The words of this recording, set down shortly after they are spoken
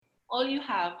all you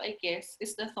have, I guess,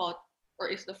 is the thought or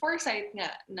is the foresight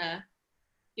nga na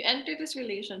you enter this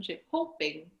relationship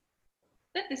hoping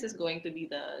that this is going to be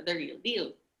the real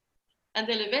deal.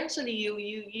 Until eventually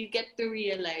you get to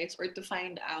realize or to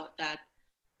find out that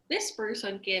this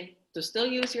person can to still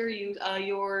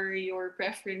your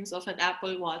preference of an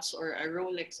Apple Watch or a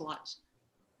Rolex watch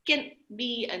can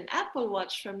be an Apple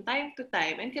Watch from time to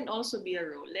time and can also be a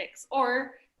Rolex.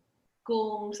 Or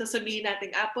kung sasabihin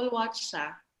natin Apple Watch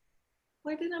siya,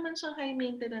 pwede naman siyang high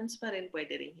maintenance pa rin,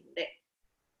 pwede rin hindi.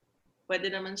 Pwede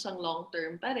naman siyang long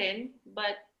term pa rin,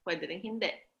 but pwede rin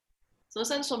hindi. So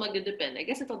saan siya magdedepend? I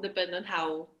guess it'll depend on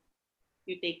how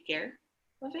you take care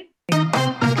of it.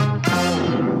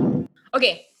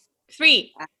 Okay,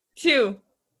 3, 2,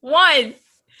 1.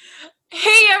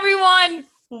 Hey everyone!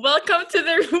 Welcome to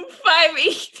the Room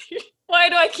 583. Why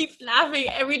do I keep laughing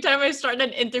every time I start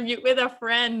an interview with a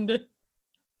friend?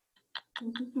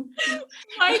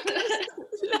 Maica's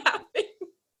laughing.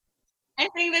 I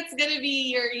think that's gonna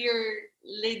be your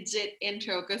legit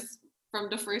intro because from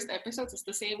the first episodes it's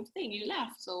the same thing. You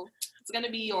laugh, so it's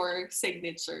gonna be your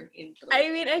signature intro.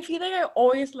 I mean, I feel like I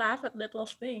always laugh at little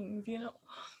things, you know.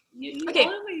 You Okay.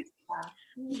 always laugh.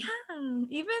 Yeah,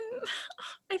 even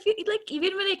I feel like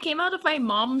even when I came out of my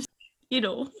mom's, you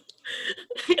know.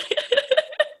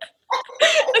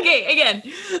 Okay, again.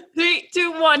 3,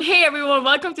 2, 1. Hey everyone,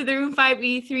 welcome to the Room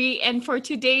 5E3. And for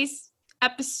today's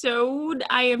episode,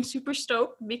 I am super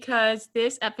stoked because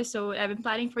this episode I've been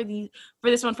planning for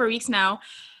this one for weeks now.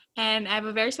 And I have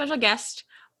a very special guest,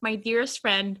 my dearest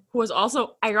friend, who was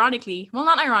also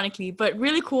not ironically, but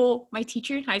really cool, my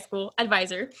teacher in high school,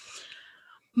 advisor,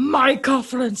 Maica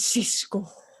Francisco.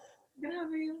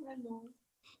 Grabe yung ano.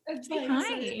 Say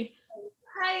hi.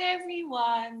 Hi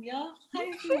everyone. Yeah.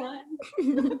 Hi everyone.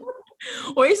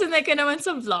 Or isn't that naman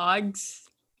sa vlogs?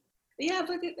 Yeah,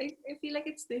 but I feel like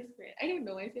it's different. I don't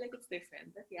know. I feel like it's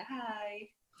different. But yeah, hi.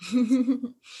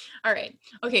 All right.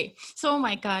 Okay. So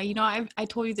Maica, you know, I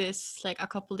told you this like a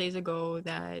couple days ago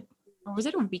that, or was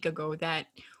it a week ago that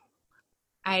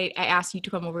I asked you to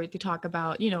come over to talk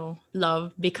about, you know,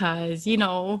 love because, you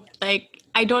know, like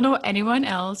I don't know anyone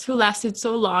else who lasted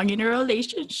so long in a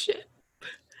relationship.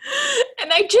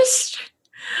 And I just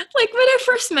like when I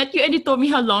first met you and you told me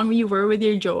how long you were with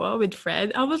your Joa, with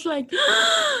Fred, I was like,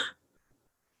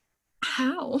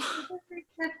 how?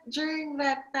 During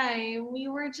that time, we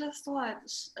were just what?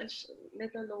 A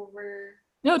little over.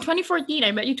 No, 2014.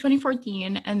 I met you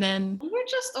 2014 and then... We were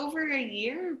just over a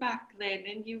year back then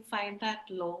and you find that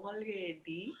long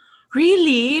already?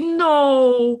 Really?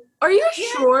 No. Are you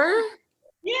sure?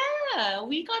 Yeah.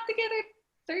 We got together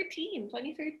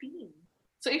 2013.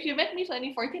 So if you met me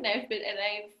 2014, I've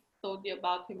told you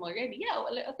about him already. Yeah,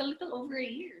 a little over a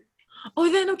year.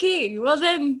 Oh, then okay. Well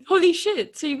then, holy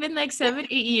shit. So you've been like 7,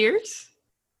 8 years?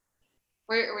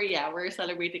 We're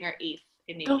celebrating our 8th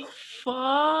in April. The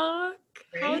fuck?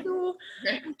 Right? How do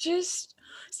just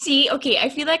see? Okay, I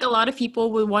feel like a lot of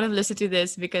people will want to listen to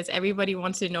this because everybody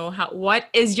wants to know what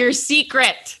is your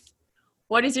secret?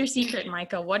 What is your secret,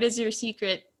 Maica? What is your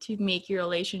secret to make your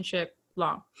relationship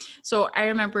long? So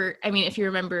if you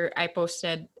remember, I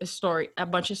posted a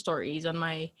bunch of stories on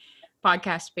my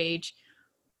podcast page,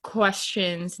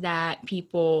 questions that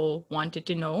people wanted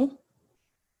to know.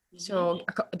 So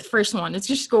the first one, let's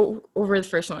just go over the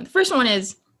first one. The first one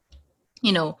is,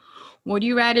 you know, would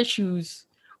you rather choose,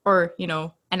 or, you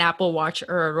know, an Apple Watch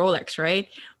or a Rolex, right?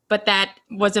 But that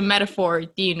was a metaphor,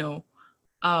 you know.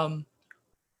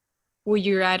 Would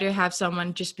you rather have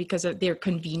someone just because of their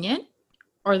convenient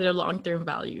or their long-term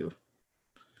value?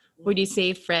 Would you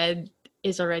say Fred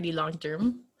is already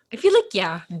long-term? I feel like,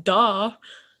 yeah, duh.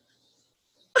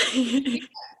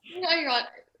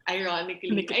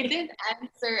 Ironically, I didn't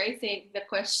answer, I think, the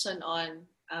question on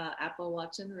Apple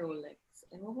Watch and Rolex.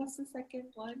 And what was the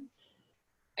second one?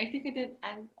 I think I didn't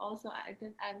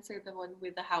answer the one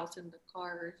with the house and the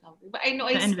car or something. But I know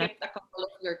I skipped a couple of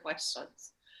your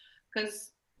questions.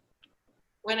 Because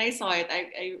when I saw it,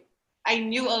 I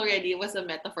knew already it was a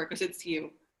metaphor because it's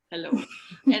you. Hello.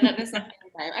 And at the same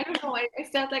time, I don't know, I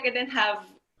felt like I didn't have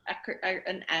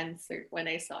an answer when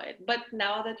I saw it. But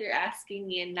now that you're asking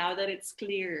me and now that it's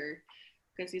clearer,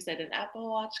 because you said an Apple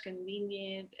Watch,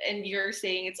 convenient, and you're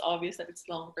saying it's obvious that it's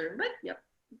long term. But yep,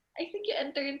 I think you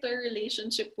enter into a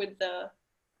relationship with the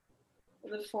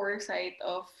foresight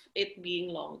of it being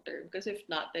long term. Because if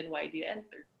not, then why do you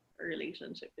enter a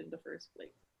relationship in the first place?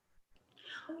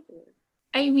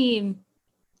 I mean,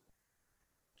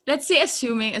 let's say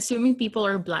assuming people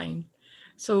are blind.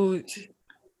 So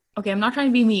okay, I'm not trying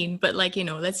to be mean, but like, you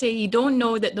know, let's say you don't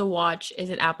know that the watch is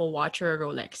an Apple Watch or a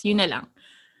Rolex. Yun na lang.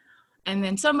 and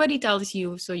then somebody tells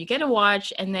you, so you get a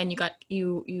watch, and then you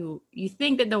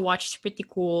think that the watch is pretty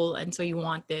cool, and so you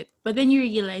want it, but then you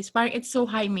realize parang it's so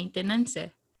high maintenance eh.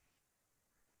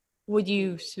 Would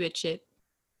you switch it?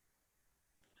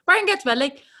 Parang gets ba?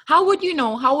 Like, how would you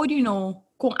know? How would you know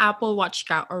kung Apple Watch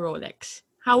ka or Rolex?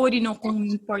 How would you know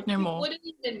kung partner You mo? wouldn't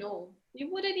even know. You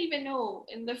wouldn't even know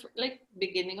in the like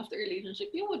beginning of the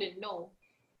relationship. You wouldn't know.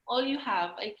 All you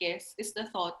have, I guess, is the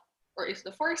thought or is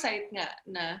the foresight nga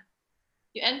na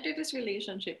you enter this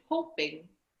relationship hoping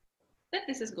that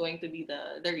this is going to be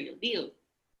the real deal.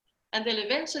 And then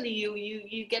eventually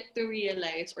you get to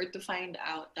realize or to find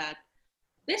out that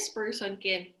this person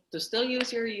can to still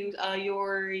use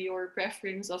your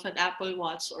preference of an Apple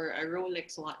Watch or a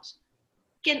Rolex watch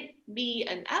can be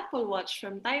an Apple Watch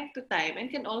from time to time and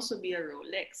can also be a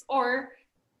Rolex. Or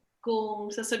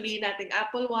kung sasabihin natin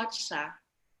Apple Watch siya,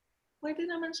 pwede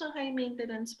naman siyang high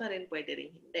maintenance pa rin, pwede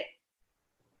rin hindi.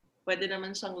 Pwede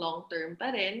naman siyang long term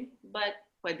pa rin, but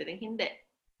pwede rin hindi.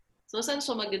 So saan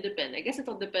siya magdedepend? I guess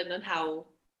it'll depend on how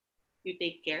you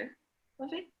take care of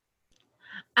it.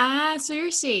 So you're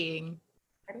saying,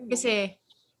 I don't know. kasi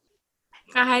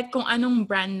kahit kung anong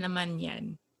brand naman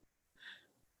yan,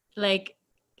 like,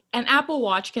 an Apple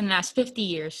Watch can last 50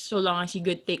 years so long as you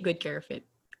take good care of it.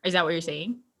 Is that what you're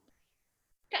saying?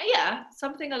 Yeah,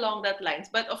 something along that lines.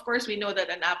 But of course, we know that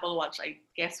an Apple Watch, I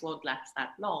guess, won't last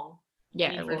that long.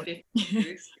 Yeah, Only it for won't. 50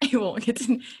 years. It won't.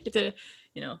 It's a,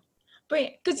 you know.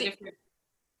 But, because,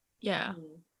 yeah.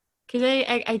 Because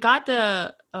I got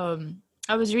the,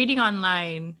 I was reading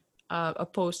online a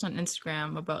post on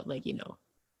Instagram about, like, you know,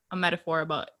 a metaphor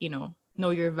about, you know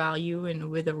your value,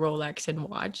 and with a Rolex and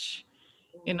watch,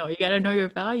 you gotta know your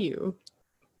value.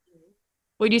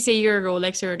 Would you say you're a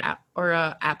Rolex or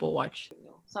a Apple Watch?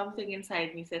 Something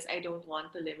inside me says I don't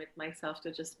want to limit myself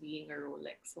to just being a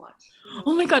Rolex watch.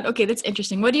 Oh my god, okay, that's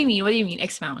interesting. What do you mean? What do you mean?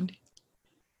 Expound.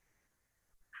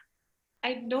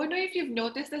 I don't know if you've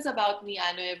noticed this about me,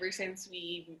 Ano, ever since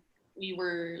we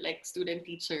were like student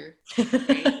teacher,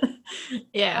 right?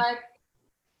 Yeah. But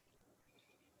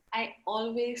I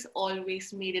always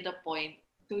made it a point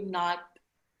to not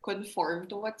conform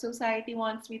to what society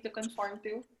wants me to conform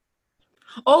to.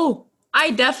 Oh,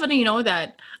 I definitely know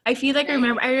that. I feel like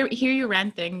Right? I hear you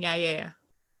ranting. Yeah.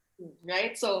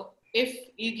 Right? So if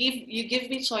you give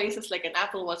me choices like an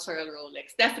Apple Watch or a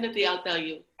Rolex, definitely I'll tell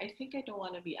you, I think I don't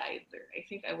want to be either. I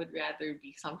think I would rather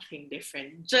be something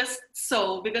different. Just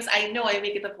so because I know I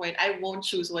make it a point, I won't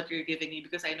choose what you're giving me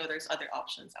because I know there's other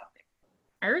options out there.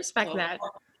 I respect So, that.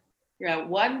 yeah,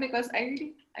 one, because I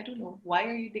don't know, why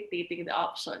are you dictating the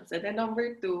options? And then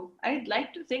number two, I'd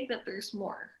like to think that there's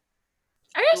more.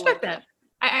 I respect that.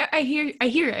 I hear.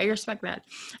 I respect that.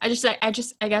 I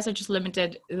guess I just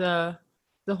limited the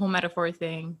whole metaphor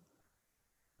thing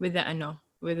with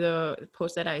the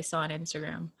post that I saw on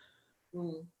Instagram.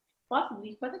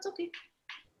 Possibly, but it's okay.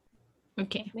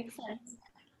 Okay. Makes sense.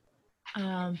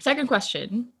 Second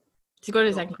question. Let's go to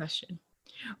the second question.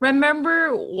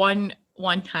 Remember one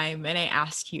time when I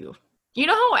asked you, you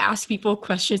know how I ask people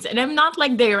questions and I'm not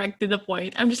like direct to the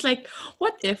point. I'm just like,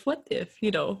 what if,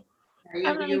 you know?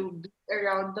 You beat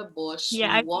around the bush,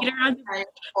 Yeah, you I walk beat around the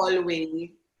hallway,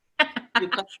 you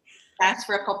pass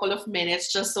for a couple of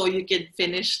minutes just so you can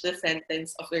finish the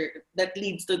sentence that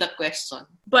leads to the question.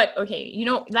 But okay, you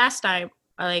know, last time,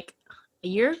 like a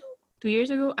year, 2 years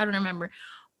ago, I don't remember,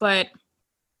 but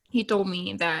he told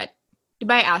me that if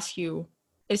I ask you,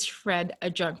 is Fred a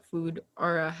junk food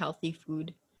or a healthy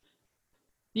food?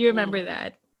 Do you remember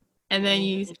that? And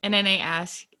then I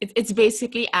ask, it's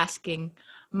basically asking,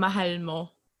 mahal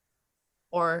mo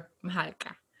or mahal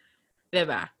ka,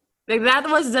 diba? Like that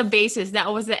was the basis, that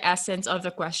was the essence of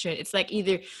the question. It's like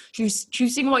either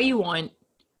choosing what you want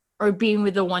or being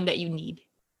with the one that you need.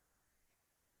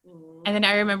 And then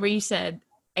I remember you said,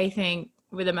 I think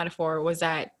with the metaphor was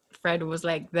that Fred was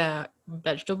like the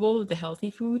vegetable, the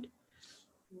healthy food.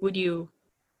 Would you?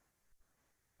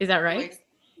 Is that right?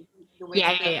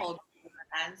 Yeah.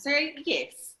 Answer,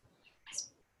 yes.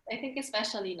 I think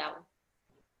especially now,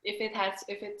 if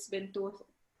it's been 2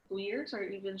 years or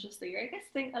even just a year, I guess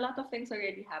a lot of things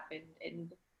already happened,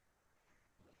 and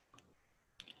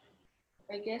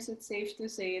I guess it's safe to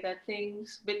say that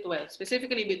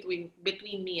specifically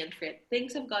between me and Fred,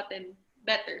 things have gotten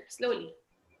better slowly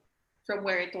from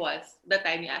where it was the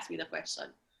time you asked me the question.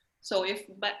 So if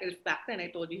back then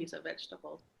I told you he's a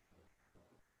vegetable,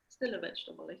 still a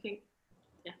vegetable, I think.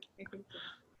 Yeah, I think so.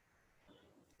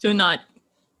 So not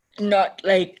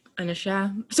like ano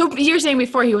siya. So you're saying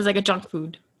before he was like a junk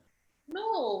food?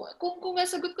 No, kung ang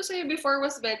sagot ko sa'yo before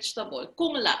was vegetable,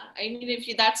 kung lang. I mean,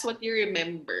 that's what you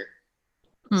remember.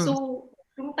 So,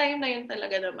 yung time na yun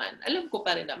talaga naman, alam ko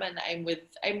pa rin naman na I'm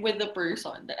with the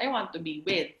person that I want to be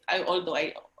with.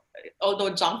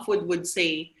 Although junk food would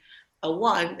say a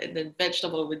want and then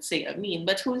vegetable would say a mean,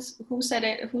 but who said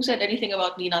anything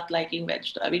about me not liking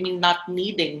vegetable? I mean not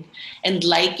needing and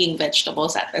liking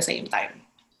vegetables at the same time.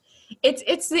 It's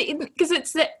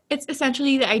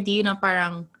essentially the idea na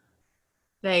parang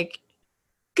like,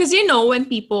 because when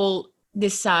people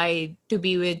decide to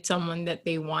be with someone that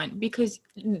they want, because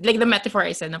like the metaphor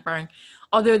I said na parang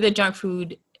although the junk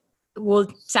food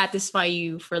will satisfy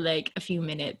you for like a few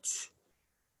minutes,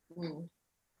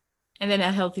 and then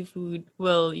a healthy food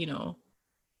will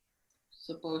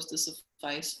supposed to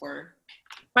suffice for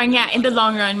parang yeah, in the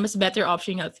long run mas better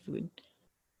option healthy food.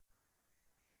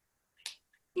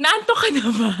 Naantok ka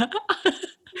na ba?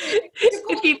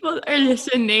 If people are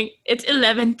listening, it's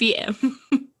 11 p.m.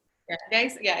 Yeah,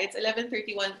 guys, it's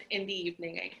 11:31 in the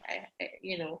evening. I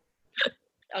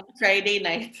on Friday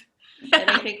night,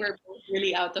 and I think we're both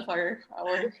really out of our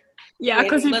yeah,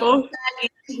 because wits, we but both.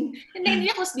 and then hindi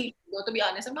ako sleepy. No, to be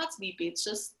honest, I'm not sleepy. It's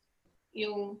just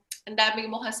yung ang dami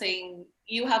mo kasing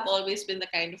you have always been the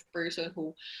kind of person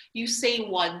who you say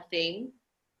one thing,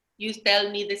 you tell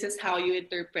me this is how you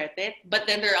interpret it, but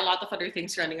then there are a lot of other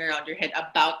things running around your head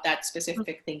about that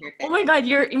specific thing you're Oh telling. my god,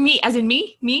 you're me, as in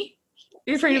me?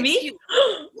 You're referring to me? You.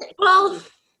 Well,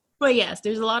 but yes,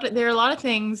 there are a lot of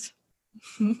things.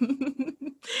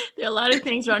 There are a lot of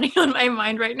things running on my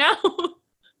mind right now.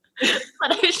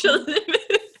 But I shall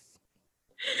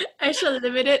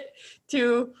limit it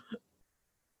to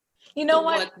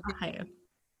what? Okay.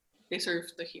 Deserve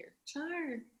to hear.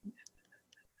 Sure.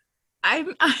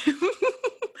 I'm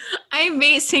I'm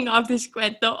basing off this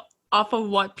kwento off of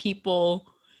what people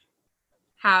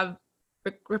have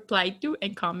replied to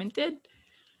and commented.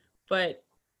 But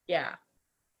yeah.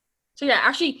 So yeah,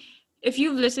 actually, if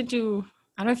you've listened to,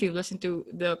 I don't know if you've listened to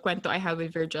the kwento I had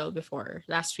with Virgil before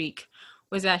last week,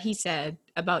 was that he said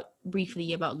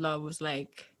briefly about love was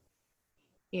like,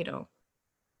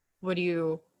 would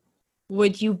you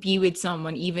be with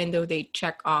someone even though they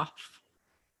check off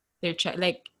their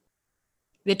like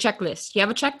the checklist? You have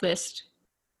a checklist.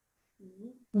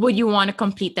 Mm-hmm. Would you want to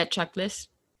complete that checklist?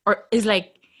 Or is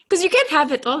like, because you can't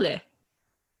have it all.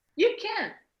 You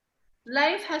can't.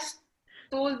 Life has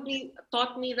taught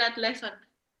me that lesson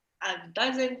a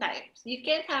dozen times. You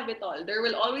can't have it all. There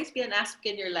will always be an aspect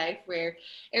in your life where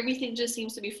everything just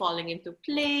seems to be falling into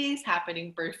place,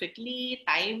 happening perfectly,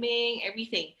 timing,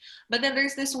 everything. But then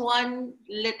there's this one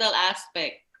little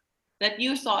aspect that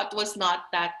you thought was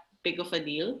not that big of a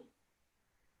deal,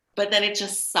 but then it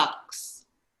just sucks.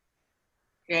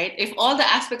 Right? If all the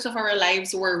aspects of our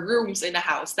lives were rooms in a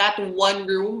house, that one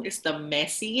room is the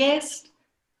messiest,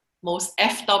 most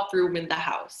effed up room in the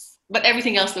house. But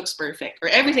everything else looks perfect, or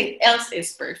everything else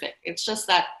is perfect. It's just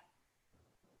that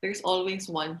there's always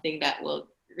one thing that will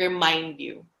remind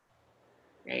you,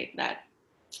 right? That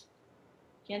you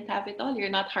can't have it all. You're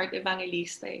not Heart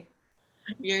Evangelista.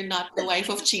 You're not the wife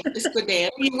of Chief Escudero.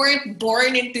 You weren't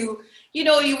born into,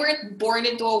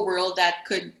 a world that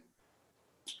could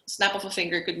snap of a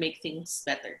finger could make things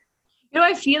better.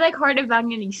 I feel like Heart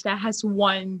Evangelista has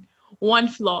one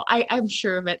flaw. I'm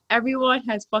sure of it. Everyone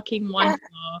has fucking one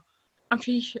flaw. I'm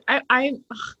pretty sure.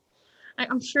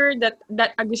 I'm sure that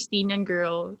Agustinian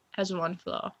girl has one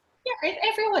flaw. Yeah, right.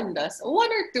 Everyone does.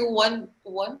 One or two,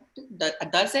 a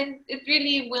dozen. It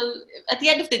really will. At the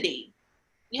end of the day,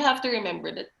 you have to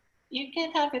remember that you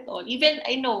can't have it all. Even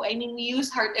we use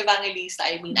Heart Evangelista.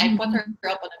 I put her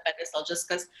up on a pedestal just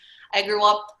because I grew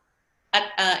up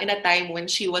in a time when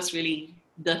she was really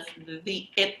the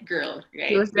it girl, right?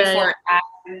 She was before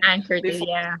Anne,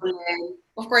 yeah.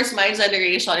 Of course, my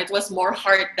generation, it was more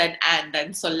Heart than Anne,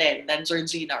 than Solen, than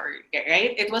Georgina,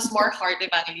 right? It was more Heart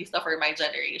Evangelista for my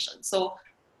generation. So,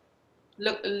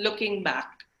 looking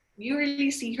back, you really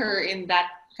see her in that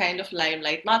kind of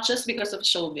limelight, not just because of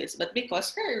showbiz, but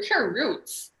because her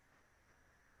roots.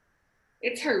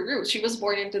 It's her roots. She was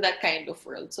born into that kind of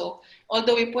world. So,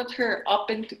 although I put her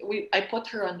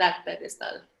on that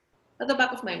pedestal, at the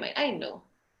back of my mind, I know.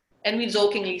 And we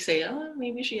jokingly say, oh,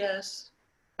 maybe she has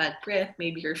bad breath,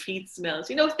 maybe her feet smells,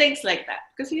 things like that.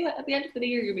 Because at the end of the day,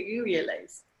 you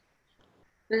realize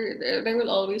there will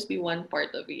always be one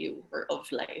part of you or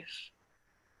of life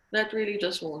that really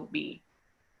just won't be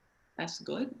as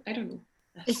good. I don't know.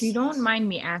 If you don't mind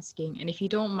me asking, and if you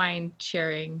don't mind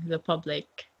sharing the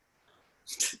public,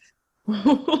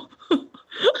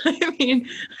 I mean,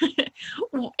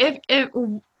 if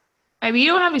you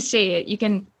don't have to say it, you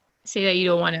can say that you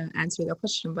don't want to answer the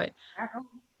question, but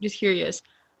just curious.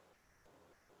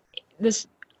 Does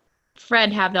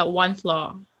Fred have that one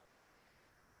flaw?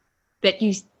 that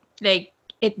you like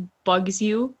it bugs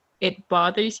you, it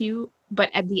bothers you, but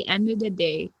at the end of the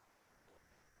day,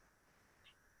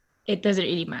 it doesn't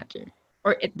really matter.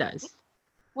 Or it does.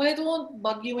 Well, it won't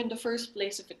bug you in the first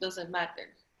place if it doesn't matter,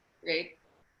 right?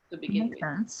 To begin Makes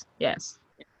with. sense. Yes.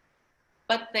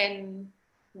 But then,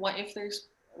 what if there's,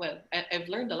 well, I've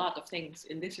learned a lot of things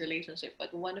in this relationship,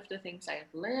 but one of the things I've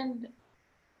learned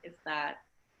is that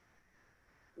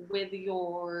with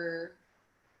your,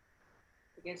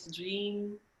 I guess,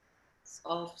 dream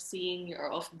of seeing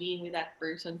or of being with that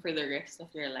person for the rest of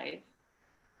your life,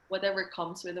 whatever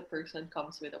comes with a person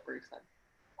comes with a person.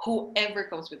 Whoever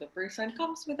comes with a person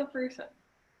comes with a person.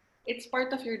 It's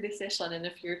part of your decision and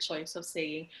of your choice of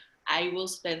saying, I will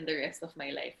spend the rest of my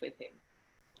life with him.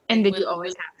 And Like, did you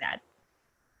always have that?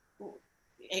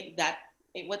 that,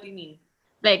 what do you mean?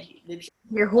 Like Did he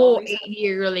your whole always have?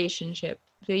 8-year relationship.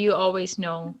 So you always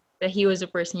know that he was the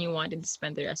person you wanted to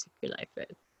spend the rest of your life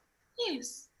with.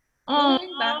 Yes. Oh,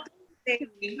 Going back to saying,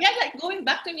 yeah, like going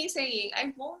back to me saying,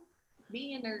 I won't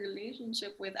be in a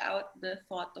relationship without the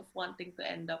thought of wanting to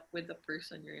end up with the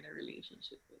person you're in a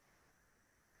relationship with.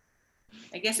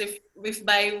 I guess if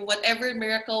by whatever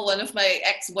miracle one of my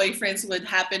ex-boyfriends would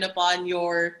happen upon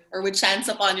your or would chance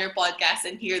upon your podcast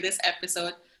and hear this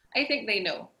episode, I think they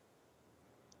know.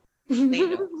 They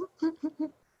know.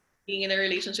 Being in a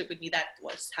relationship with me, that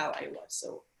was how I was.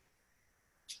 So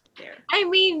there. I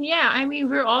mean, yeah, I mean,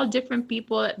 we're all different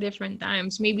people at different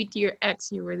times. Maybe to your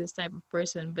ex, you were this type of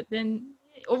person, but then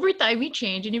over time, you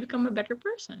change and you become a better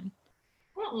person.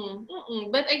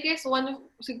 But I guess one of,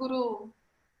 siguro,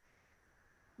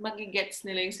 magigets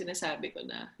nila yung sinasabi ko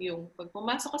na, yung pag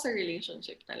pumasok ka sa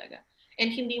relationship talaga,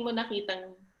 and hindi mo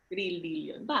nakitang real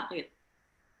deal yun. Bakit?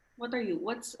 What are you?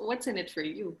 What's in it for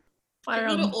you?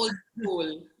 Siguro Parang, old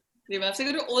school. Di ba?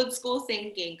 Siguro old school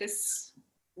thinking. Because,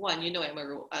 one, I'm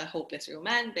a hopeless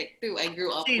romantic. Two, I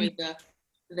grew up same. with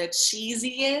the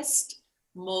cheesiest,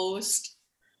 most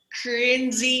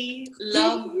cringy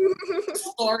love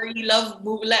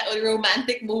movie, like,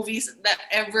 romantic movies that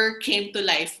ever came to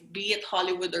life, be it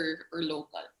Hollywood or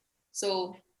local.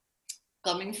 So,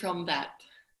 coming from that,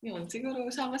 yun,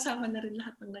 siguro sama-sama na rin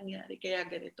lahat ng nangyari. Kaya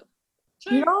ganito.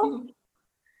 You Sure. know,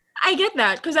 I get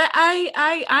that because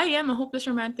I am a hopeless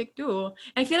romantic too.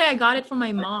 I feel like I got it from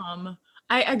my mom.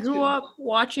 I grew True. up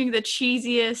watching the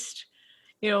cheesiest,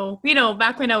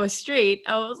 back when I was straight,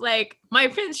 I was like, my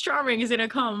Prince Charming is gonna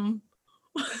come,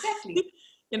 Exactly.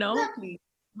 you know. Exactly.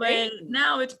 But Right?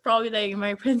 now it's probably like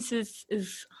my princess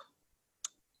is,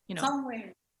 you know,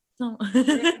 Somewhere. so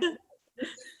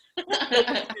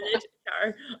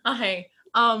Around. okay.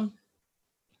 I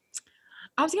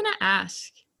was gonna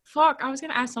ask. Fuck, I was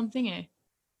gonna ask something.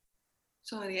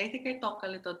 Sorry, I think I talk a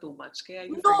little too much. Kaya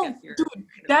you No, forget your dude,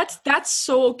 that's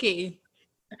so okay.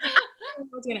 I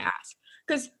was gonna ask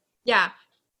because yeah,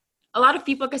 a lot of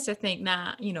people kasi think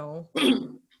na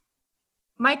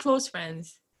my close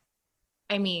friends.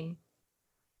 I mean,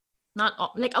 not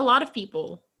all, like a lot of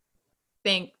people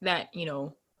think that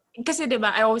kasi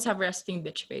diba I always have resting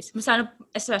bitch face. Masana,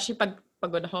 especially pag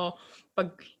pagod ako,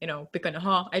 pag pikon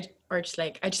ako, I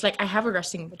have a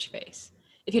resting bitch face.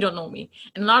 If you don't know me,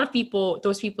 and a lot of people,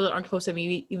 those people that aren't close to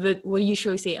me, will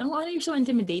usually say, "Oh, Anna, you're so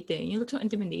intimidating. You look so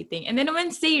intimidating." And then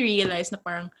once they realize na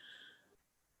parang,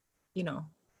 you're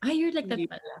like that Hindi.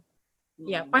 pala.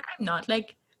 Yeah, but I'm not.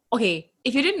 Like, okay,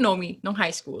 if you didn't know me in high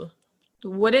school,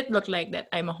 would it look like that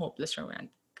I'm a hopeless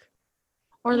romantic?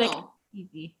 Or like No.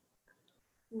 easy?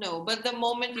 No, but the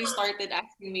moment you started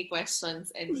asking me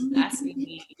questions and asking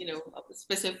me,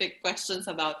 specific questions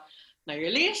about my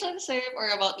relationship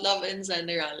or about love in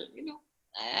general,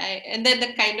 and then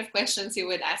the kind of questions you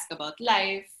would ask about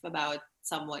life, about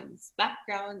someone's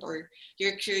background, or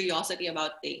your curiosity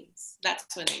about things,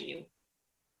 that's when I knew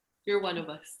you're one of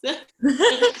us.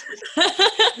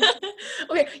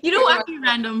 Okay, You're the actually,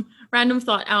 random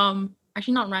thought.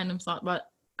 Actually, not random thought,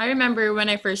 but I remember when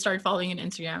I first started following you on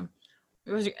Instagram. It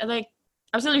was like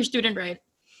I was still your student, right?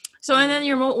 So and then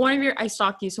one. one of your I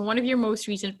stalked you. So one of your most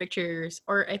recent pictures,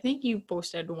 or I think you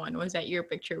posted one, was that your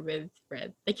picture with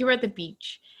Fred. Like you were at the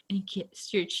beach and he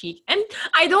kissed your cheek. And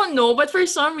I don't know, but for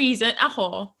some reason, I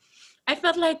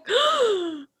felt like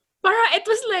para it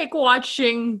was like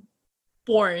watching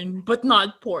porn, but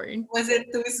not porn. Was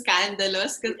it too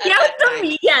scandalous? Because Yeah, at that to time,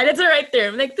 me, yeah, that's the right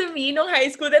term. Like to me, no high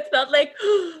school, that felt like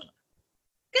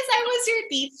because I was your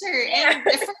teacher, and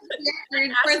for the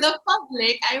record, for the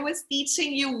public, I was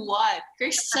teaching you what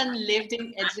Christian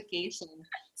living education.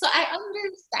 So I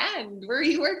understand where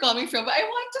you were coming from, but I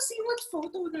want to see what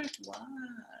photo that was.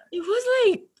 it was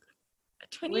like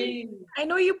 20. Wait, I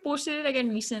know you posted it again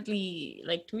recently,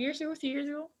 like 2 years ago, 3 years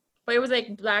ago. but it was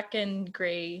like black and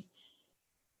gray,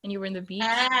 and you were in the beach.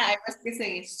 I was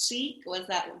kissing his cheek. Was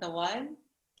that the one?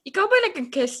 Ikaw ba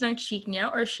nag-kiss ng cheek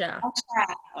niya or siya?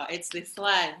 Oh, it's this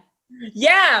one.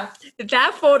 Yeah,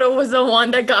 that photo was the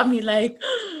one that got me like.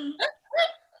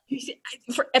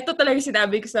 Ito talaga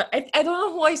sinabi ko sa, I don't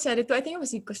know who I said it to. I think it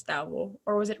was si Gustavo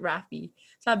or was it Rafi?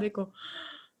 Sabi ko,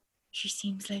 she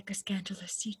seems like a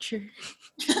scandalous teacher.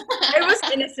 I was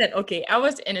innocent. Okay, I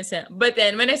was innocent. But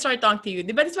then when I started talking to you,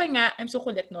 di ba that's why nga, I'm so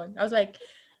kulit nun. I was like,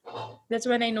 that's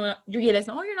when I know, you realize,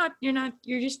 oh,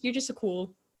 you're just a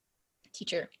cool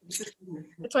teacher.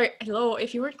 That's why, hello,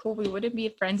 if you weren't cool, we wouldn't be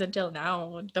friends until now.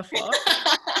 What the fuck?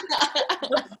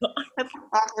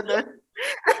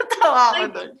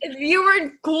 Like, if you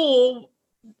weren't cool,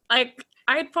 like,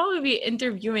 I'd probably be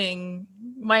interviewing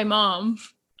my mom.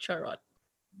 Charot.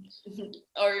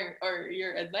 or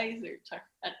your advisor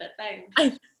at that time.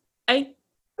 Ay.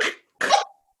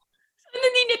 Sana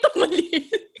hindi nito mali.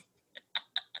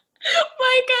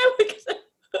 Maica,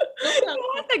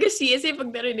 taga-CSA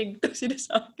pag narinig ito,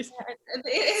 sinasabi.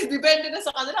 Depende na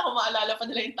sa kanila kung maalala pa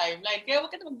nila yung timeline. Kaya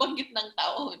huwag ka na magbanggit ng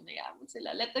taon. Hayaan mo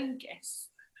sila. Let them guess.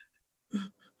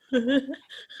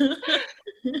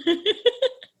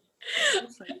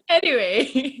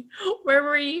 Anyway, where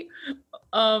were you?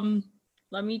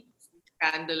 Let me.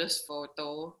 Scandalous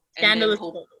photo. Scandalous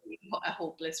and then photo. A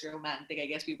hopeless romantic. I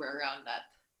guess we were around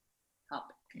that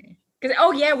topic. Okay. Because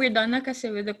oh yeah, we're done na kasi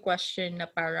with the question na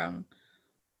parang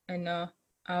ano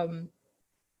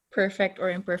perfect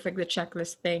or imperfect, the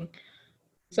checklist thing.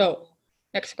 So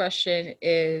next question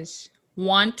is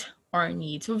want or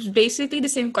need. So it's basically the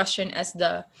same question as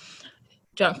the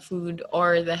junk food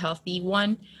or the healthy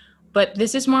one, but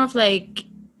this is more of like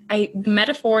the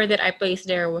metaphor that I placed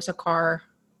there was a car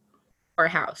or a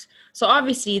house. So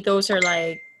obviously those are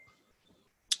like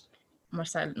more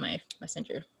silent my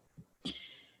messenger.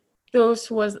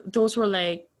 Those were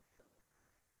like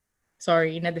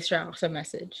sorry, na-distract ako sa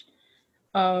message.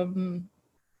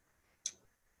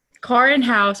 Car and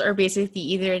house are basically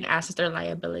either an asset or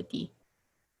liability.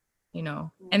 You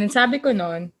know. And then sabi ko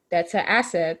nun, that's an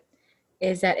asset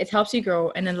is that it helps you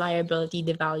grow and then liability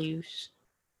devalues.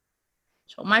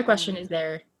 So my question is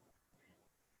there,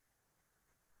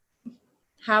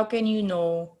 how can you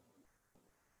know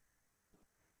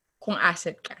kung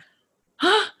asset ka?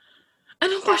 Huh?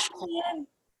 Anong question yan?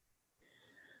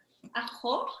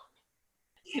 Ako?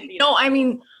 No, I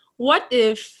mean, what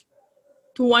if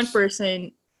to one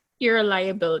person you're a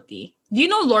liability? Do you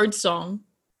know Lord's song?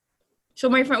 So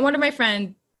one of my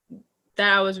friend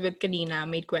that I was with kanina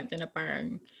made kwento na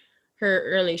parang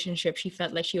her relationship, she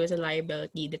felt like she was a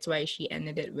liability. That's why she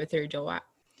ended it with her jowa.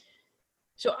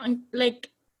 So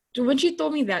like when she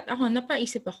told me that, ako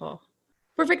napaisip ako.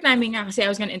 Perfect timing nga kasi I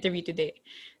was gonna interview today.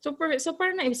 So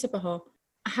parang naisip ako,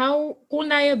 how kung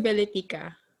liability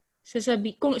ka,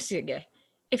 sige,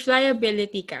 if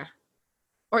liability ka,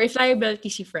 or if liability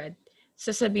si Fred,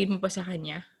 sasabihin mo pa sa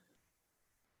kanya?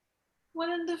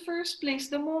 Well, in the first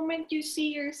place, the moment you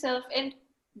see yourself and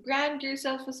brand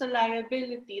yourself as a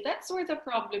liability, that's where the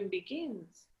problem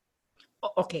begins.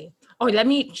 Okay. Oh, let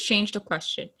me change the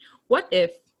question. What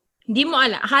if, hindi mo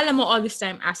akala mo all this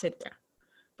time asset ka,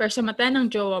 pero sa mata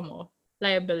ng jowa mo,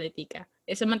 liability ka.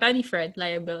 Sa mata ni Fred,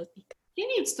 liability ka. He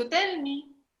needs to tell me.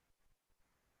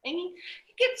 I mean,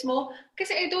 he gets mo,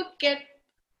 kasi I don't get,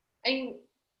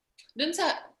 dun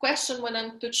sa question mo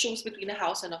nang to choose between a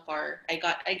house and a car, I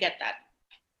get that.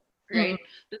 Right?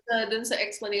 Dun sa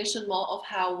explanation mo of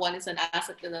how one is an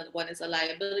asset and one is a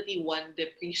liability, one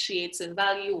depreciates in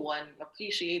value, one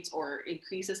appreciates or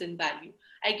increases in value.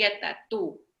 I get that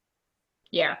too.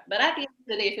 Yeah. But at the end of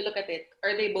the day, if you look at it,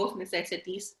 are they both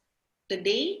necessities?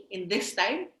 Today, in this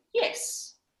time,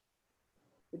 yes.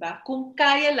 Diba? Kung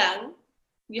kaya lang,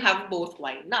 you have both,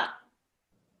 why not?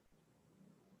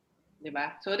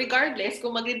 Diba? So regardless,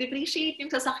 kung mag-depreciate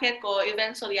yung sasakyan ko,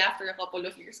 eventually after a couple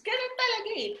of years, ganun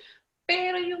talaga eh.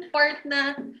 Pero yung part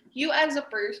na, you as a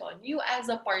person, you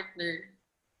as a partner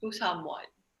to someone,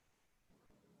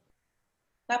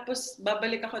 tapos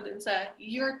babalik ako dun sa,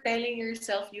 you're telling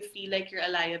yourself you feel like you're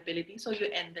a liability, so you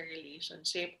end the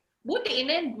relationship. Buti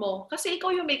in-end mo, kasi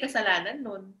ikaw yung may kasalanan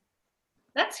nun.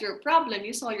 That's your problem.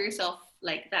 You saw yourself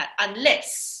like that.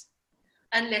 Unless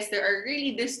there are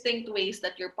really distinct ways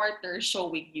that your partner is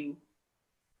showing you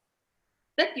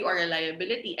that you are a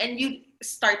liability. And you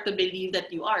start to believe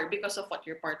that you are because of what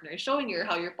your partner is showing you or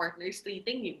how your partner is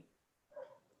treating you.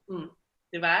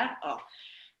 Diba? Oh.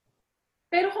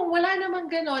 Pero kung wala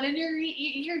namang ganon and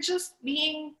you're just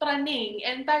being praning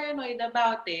and paranoid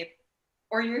about it,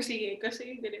 or you're saying,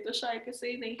 kasi ganito siya,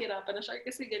 kasi nahihirapan na siya,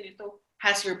 kasi ganito.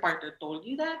 Has your partner told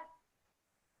you that?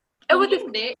 Kung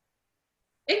hindi,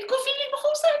 kung feeling mo,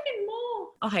 kausapin mo.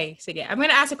 Okay, sige. I'm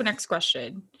gonna ask a next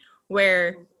question.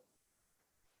 Where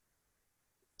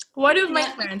one of my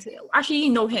friends, actually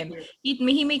you know him,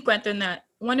 he made kwento na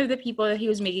one of the people that he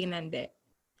was making lande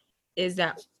is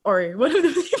that, or one of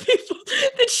the people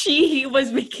that he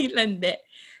was making lande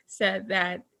said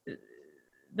that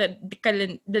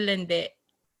the lande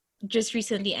just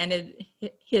recently ended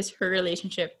her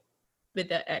relationship with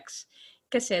the ex.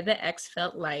 Kasi the ex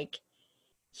felt like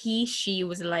she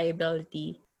was a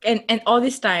liability. And all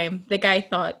this time, the guy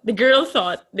thought, the girl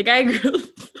thought,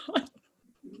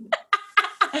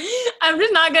 I'm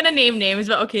just not gonna name names,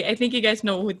 but okay, I think you guys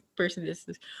know who the person this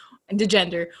is and the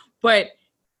gender. But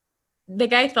the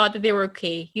guy thought that they were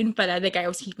okay. Yun pala, the guy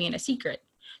was keeping it a secret.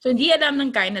 So hindi alam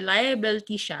ng guy na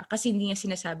liability siya kasi hindi niya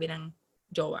sinasabi ng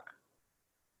jowa.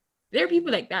 There are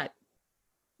people like that.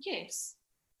 Yes.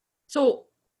 So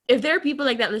if there are people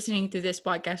like that listening to this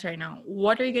podcast right now,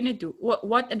 what are you gonna do?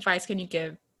 What advice can you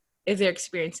give if they're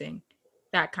experiencing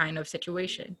that kind of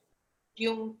situation?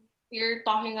 You're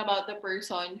talking about the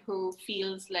person who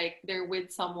feels like they're with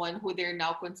someone who they're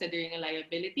now considering a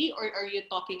liability, or are you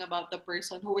talking about the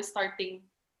person who is starting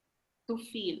to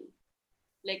feel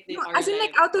like they are as in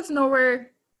like out of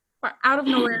nowhere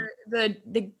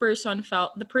the person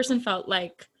felt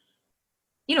like,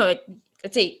 you know, like,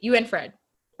 let's say you and Fred,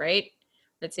 right?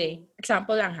 Let's say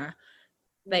example lang ha,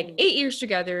 like 8 years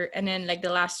together, and then like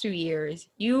the last 2 years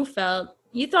you thought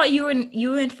you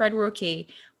and Fred were okay,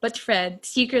 but Fred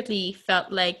secretly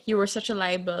felt like you were such a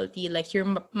liability, like you're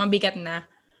mabigat na,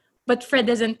 but Fred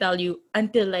doesn't tell you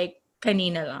until like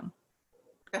kanina lang.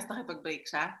 Kasi nakipag-break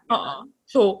siya.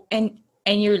 So and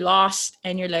you're lost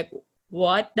and you're like,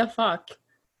 what the fuck?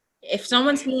 If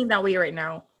someone's feeling that way right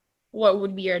now, what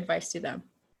would be your advice to them?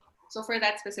 So for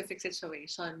that specific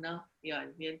situation, no?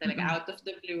 Yun talaga. Out of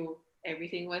the blue,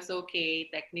 everything was okay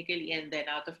technically, and then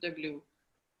out of the blue,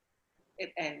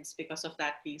 it ends because of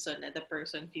that reason, and the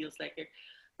person feels like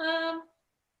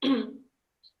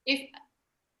if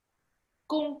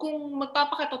kung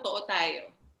magpapakatotoo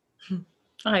tayo.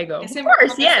 Okay, go. Kasi of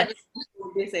course, yes.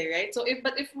 This, right? So if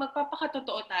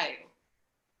magpapakatotoo tayo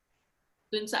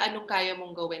dun sa anong kaya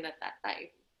mong gawin at that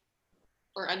time,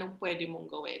 or anong pwede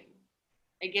mong gawin,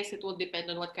 I guess it will depend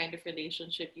on what kind of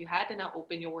relationship you had and how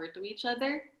open you were to each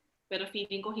other. Pero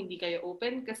feeling ko hindi kayo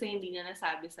open kasi hindi niya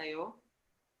nasabi sa'yo.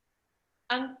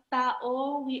 Ang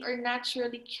tao, we are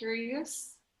naturally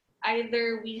curious.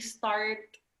 Either we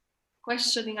start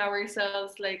questioning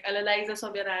ourselves like, Alaliza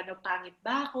Soberano, pangit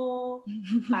ba ako?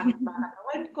 Pangit ba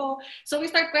katawan ko? So we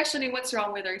start questioning what's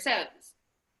wrong with ourselves.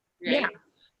 Right? Yeah.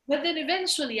 But then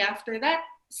eventually, after that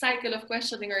cycle of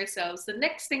questioning ourselves, the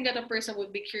next thing that a person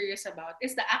would be curious about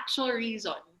is the actual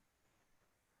reason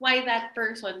why that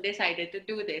person decided to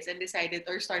do this and decided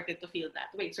or started to feel that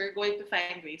way. So you're going to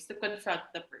find ways to confront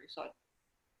the person.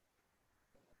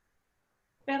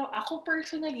 Pero ako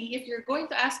personally, if you're going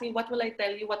to ask me what will I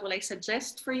tell you, what will I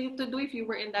suggest for you to do if you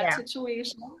were in that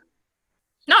situation?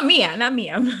 Not me. I'm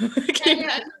like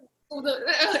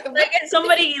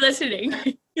somebody listening.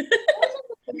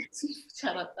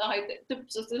 Okay,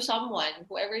 to someone,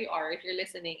 whoever you are, if you're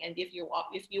listening, and if you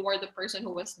are the person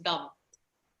who was dumped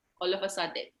all of a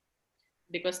sudden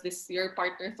because your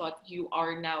partner thought you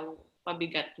are now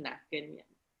pabigat na, ganyan.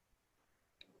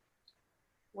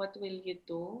 What will you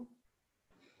do?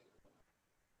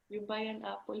 You buy an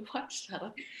Apple Watch?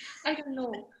 I don't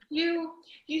know. You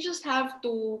just have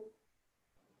to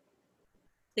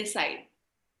decide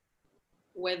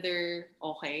whether,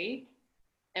 okay,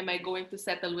 am I going to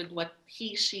settle with what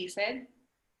she said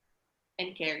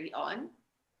and carry on?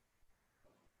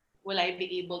 Will I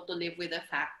be able to live with the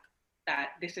fact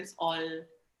that this is all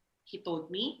he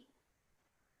told me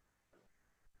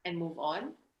and move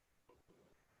on?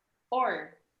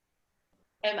 Or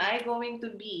am I going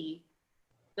to be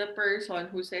the person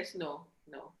who says, no,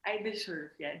 I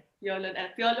deserve yan.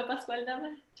 Piolo Pascual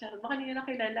naman. Charot, baka hindi nyo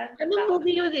nakilala. Anong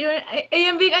movie yun?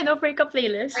 Ayan big breakup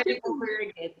playlist?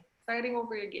 Starting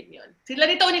over again yun. Sila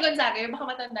ni Tony Gonzaga, yung baka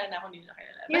matanda na ako hindi nyo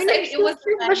nakilala. Basta it was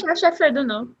siya Fred,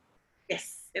 no?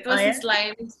 Yes. It was his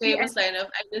famous line of,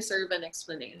 I deserve an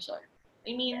explanation.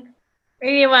 I mean,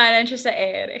 iniwanan siya sa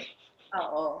ere.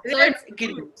 Oo. So it's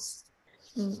ginus.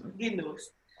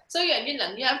 So yun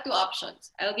lang. You have two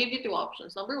options. I'll give you two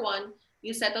options. Number one,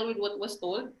 you settle with what was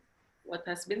told, what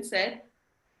has been said,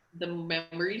 the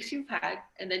memories you've had,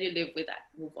 and then you live with that.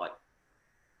 Move on.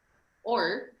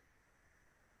 Or,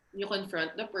 you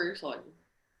confront the person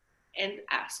and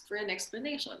ask for an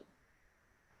explanation.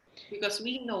 Because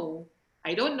we know,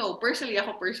 I don't know, personally,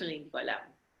 hindi ko alam.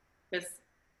 Because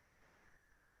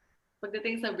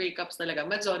pagdating sa breakups talaga,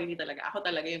 majority talaga, ako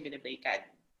talaga yung binibreakan.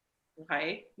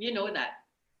 Okay? You know that,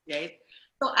 right?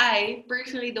 So I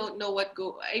personally don't know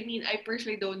I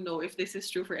personally don't know if this is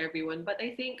true for everyone, but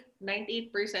I think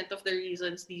 98% of the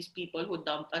reasons these people who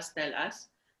dump us tell us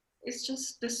is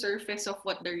just the surface of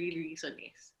what the real reason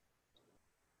is.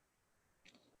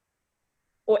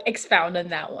 Or expound on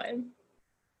that one.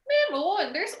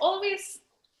 Meron. There's always,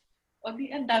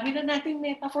 ang dami na nating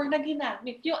metaphor na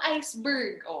ginamit. Yung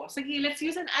iceberg. Oh, sige, let's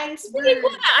use an iceberg.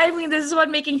 I mean, this is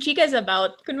what making chika is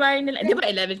about. Kunwari nila, di ba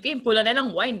 11 p.m. Pula na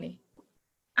ng wine eh.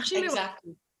 Actually,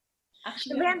 Exactly.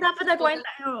 Actually, sabihan dapat nag-wine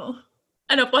tayo.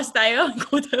 Ano, pause tayo?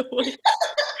 Go to wine.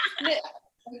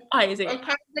 Ay, sige. I'm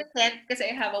part of the tent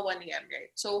kasi I have a 1 a.m.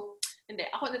 right? So, hindi.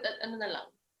 Ako, ano na lang.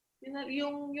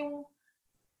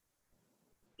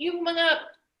 Yung mga,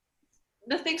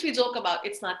 the things we joke about,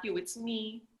 it's not you, it's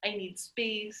me. I need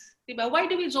space. Diba? Why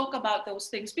do we joke about those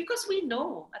things? Because we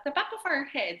know, at the back of our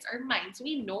heads, our minds,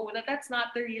 we know that that's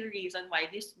not the real reason why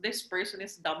this person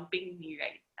is dumping me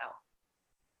right now.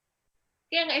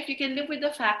 Kaya nga, if you can live with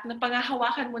the fact na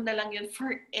pangahawakan mo na lang yun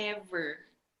forever,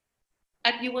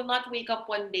 at you will not wake up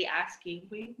one day asking,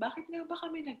 wait, bakit nga ba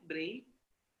kami nag-break?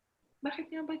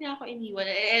 Bakit nga ba niya ako iniwan?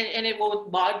 And it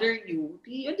won't bother you.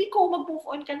 Hindi ko, mag-move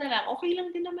on ka na lang. Okay lang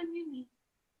din naman yun eh.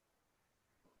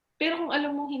 Pero kung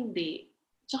alam mo hindi,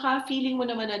 tsaka feeling mo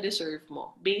naman na deserve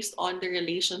mo based on the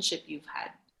relationship you've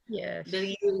had. Yes.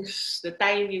 The years, the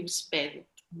time you've spent.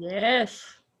 Yes.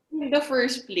 In the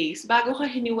first place, bago ka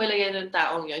hiniwalayan ng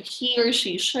taong yun, he or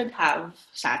she should have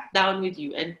sat down with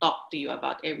you and talked to you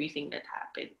about everything that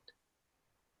happened.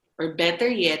 Or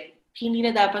better yet, hindi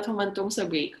na dapat humantong sa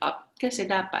breakup kasi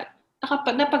dapat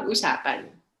napag-usapan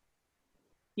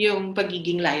yung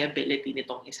pagiging liability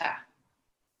nitong isa.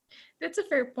 That's a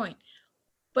fair point.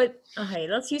 But,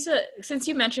 okay, let's use since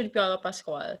you mentioned Piolo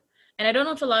Pascual, and I don't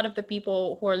know if a lot of the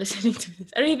people who are listening to this,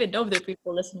 I don't even know if there are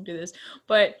people listening to this,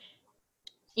 but,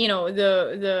 you know,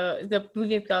 the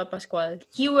movie of Piolo Pascual,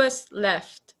 he was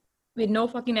left with no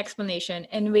fucking explanation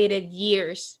and waited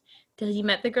years till he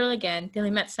met the girl again, till he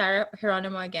met Sarah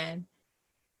Geronimo again.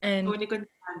 And Tony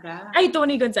Gonzaga. Ay,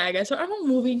 Tony Gonzaga. So, anong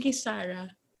movie kay Sarah?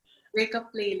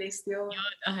 Breakup playlist yun.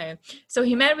 Okay. So,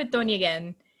 he met with Tony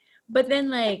again. But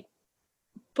then, like,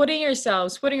 putting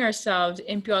ourselves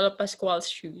in Piolo Pascual's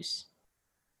shoes.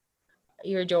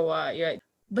 You're jowa,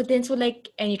 but then, so,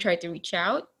 like, and you try to reach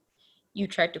out. You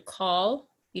try to call.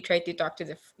 You try to talk to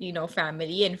the,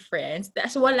 family and friends.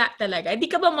 That's wala talaga. Hindi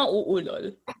ka ba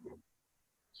mauulol?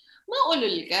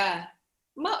 Maulol ka.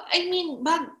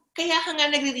 Kaya ka nga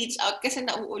nag-reach out kasi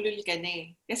nauulol ka na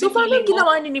eh. Kasi so, paano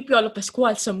ginawa niya ni Piolo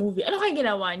Pascual sa movie? Ano kaya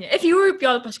ginawa niya? If you were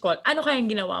Piolo Pascual, ano kaya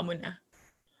ginawa mo na?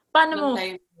 Paano mo?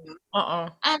 Oo.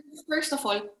 And first of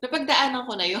all, napagdaanan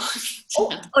ko na yun.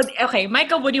 Okay,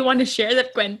 Maica, would you want to share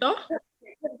that kwento?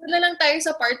 Wala lang tayo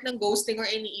sa part ng ghosting or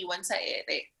iniiwan sa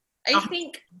ere. I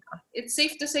think it's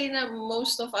safe to say na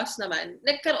most of us naman,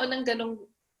 nagkaroon ng ganong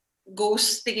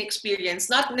ghosting experience,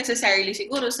 not necessarily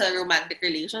siguro sa romantic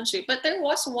relationship, but there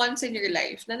was once in your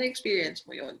life na na-experience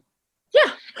mo yun.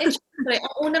 Yeah. And syempre,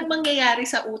 ang unang mangyayari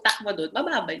sa utak mo doon,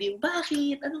 mababaliw.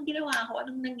 Bakit? Anong ginawa ko?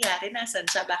 Anong nangyari? Nasaan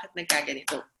siya? Bakit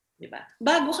nagkaganito? Diba?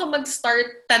 Bago ka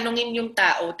mag-start tanungin yung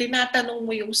tao, tinatanong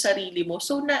mo yung sarili mo.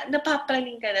 So,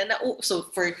 napapraning ka na. So,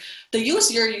 to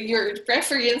use your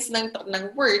preference ng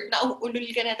word, nauulol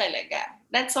ka na talaga.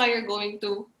 That's why you're going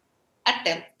to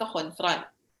attempt to confront,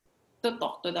 to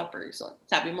talk to the person.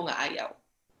 Sabi mo nga ayaw.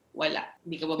 Wala.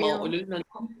 Hindi ka ba mauulol nun?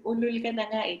 Ulol ka na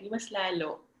nga eh. Mas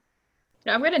lalo.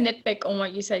 Now, I'm gonna nitpick on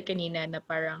what you said kanina na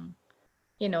parang,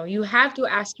 you have to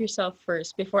ask yourself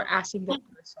first before asking the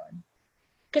person.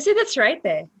 Kasi that's right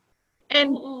eh.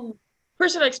 And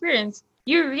personal experience,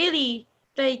 you really,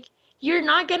 you're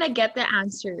not gonna get the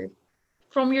answer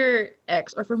from your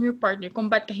ex or from your partner kung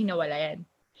ba't ka hinawalayan.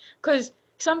 Because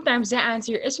sometimes the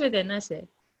answer is within us eh.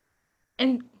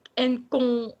 And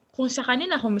kung sa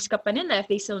kanila, kung miss ka pa nila, if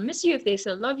they still miss you, if they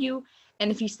still love you, and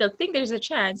if you still think there's a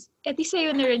chance, edi sa'yo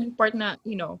na rin yung part na,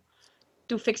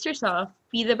 to fix yourself,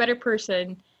 be the better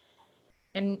person,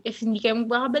 and if hindi kayo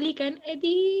magbabalikan,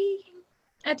 edi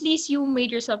at least you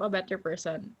made yourself a better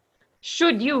person.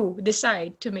 Should you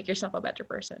decide to make yourself a better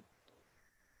person.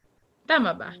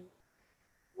 Tama ba?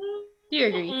 Do you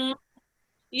agree?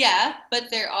 Yeah,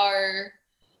 but there are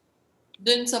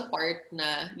dun sa part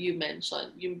na you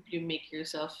mentioned, you make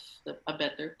yourself a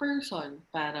better person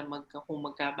para kung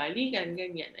magkabalikan,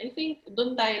 ganyan. I think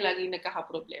dun tayo lagi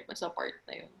nagkakaproblema sa part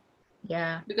na yun.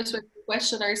 Yeah. Because when we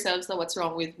question ourselves na what's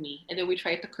wrong with me, and then we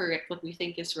try to correct what we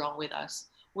think is wrong with us,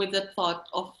 with the thought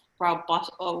of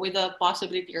with the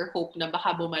possibility or hope na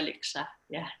baka bumalik siya.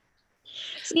 Yeah.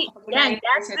 See, Kapag yeah, unahin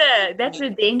mo that's the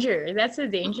danger. That's the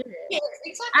danger. Yes,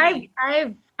 I've exactly.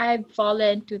 I've I've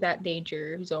fallen to that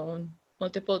danger zone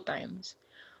multiple times.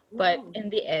 But Mm-mm. in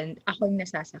the end, ako yung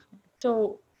nasasaktan.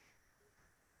 So,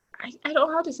 I don't know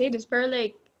how to say this, pero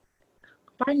like,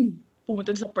 parang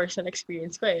pumunta sa personal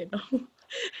experience ko eh. No?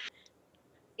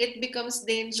 It becomes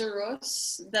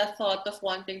dangerous, the thought of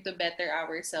wanting to better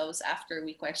ourselves after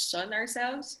we question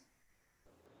ourselves,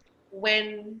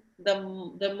 when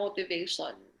the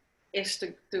motivation is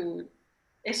to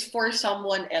is for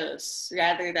someone else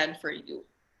rather than for you.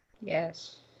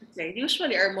 Yes. Okay.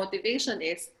 Usually our motivation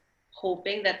is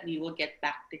hoping that we will get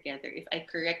back together if I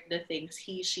correct the things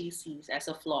she sees as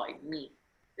a flaw in me.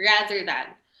 Rather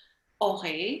than,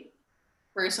 okay,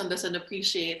 person doesn't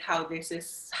appreciate how this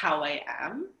is how I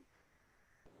am.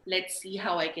 Let's see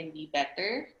how I can be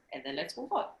better and then let's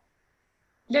move on.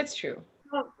 That's true.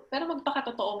 Pero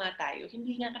magpakatotoo nga tayo,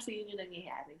 hindi nga kasi yun yung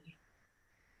nangyayari.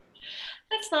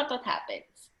 That's not what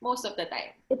happens most of the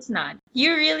time. It's not.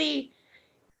 You really,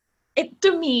 it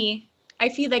to me, I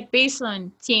feel like based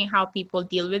on seeing how people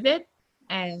deal with it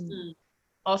and Mm.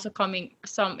 also coming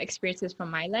some experiences from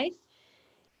my life,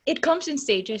 it comes in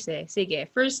stages eh. Sige,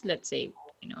 first, let's say,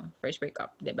 first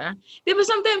breakup, di ba? Di ba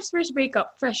sometimes first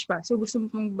breakup, fresh pa. So gusto mo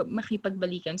pang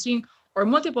makipagbalikan. So yung, or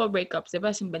multiple breakups, di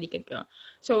ba? So balikan ka.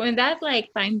 So in that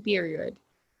like time period,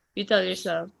 you tell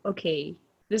yourself, okay,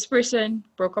 this person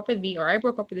broke up with me or I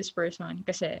broke up with this person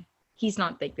kasi he's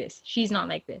not like this. She's not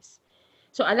like this.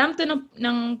 So alam to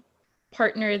ng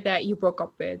partner that you broke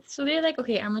up with. So they're like,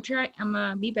 okay, I'm gonna try, I'm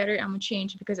gonna be better, I'm gonna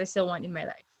change because I still want in my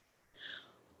life.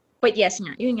 But yes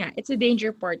nga, yun nga, it's a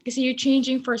danger part kasi you're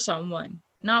changing for someone,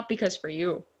 not because for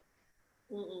you.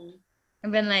 Mm-mm.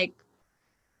 And then like,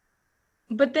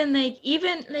 but then like,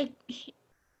 even like,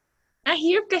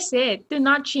 ahirap kasi to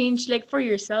not change like for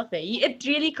yourself eh. It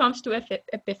really comes to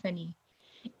epiphany.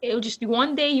 It'll just be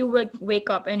one day you would wake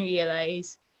up and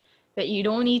realize that you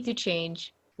don't need to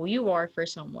change who you are for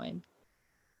someone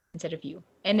instead of you.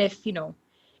 And if,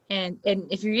 and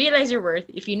if you realize your worth,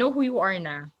 if you know who you are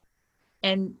now,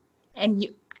 and and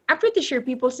you, I'm pretty sure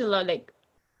people still love like,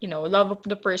 love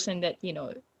the person that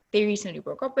they recently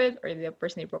broke up with or the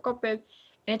person they broke up with,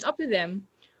 and it's up to them.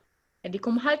 And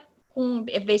kung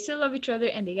if they still love each other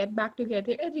and they get back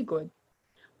together, it'll be good.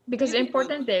 Because the Really good.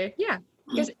 important there, yeah,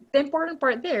 because the important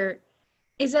part there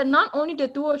is that not only the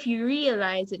two of you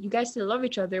realize that you guys still love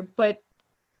each other, but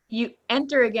you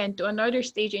enter again to another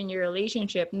stage in your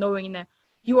relationship knowing that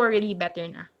you are really better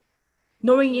now.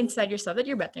 Knowing Mm-mm. inside yourself that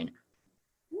you're better now.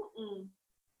 Mm-mm.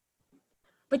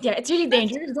 But yeah, it's really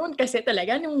That's, dangerous. Don't kasi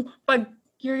talaga nung pag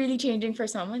you're really changing for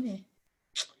someone eh.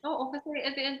 oo, kasi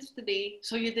at the end of the day,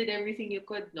 so you did everything you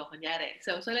could, no? Kunyari.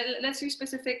 So let's be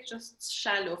specific, just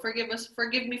shallow. Forgive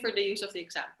me for the use of the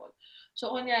example.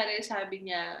 So, kunyari, sabi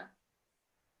niya,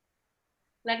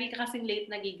 lagi ka kasing late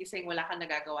nagigising, wala kang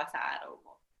nagagawa sa araw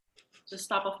mo. Just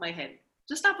top of my head.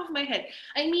 Just top of my head.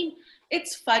 I mean,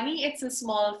 it's funny, it's a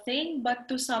small thing, but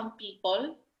to some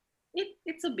people,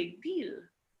 it's a big deal.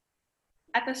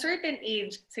 At a certain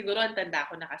age, siguro ang tanda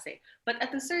ko na kasi, but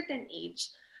at a certain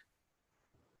age,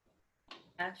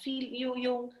 feel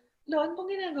yung lo, ano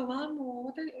bang ginagawa mo?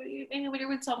 When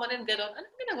you're with someone and gano'n,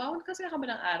 anong ginagawa mo? Kasi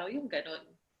kabilang araw, yung gano'n.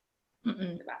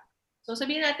 Mm-mm. Diba? So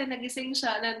sabihin natin, nagising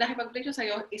siya, na nakipag-play siya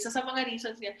sa'yo, isa sa mga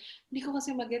reasons niya, hindi ko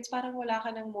kasi mag-gets, parang wala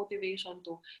ka ng motivation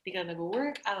to, hindi ka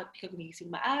nag-workout, hindi ka gumising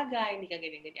maaga, hindi ka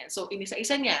ganyan-ganyan. So,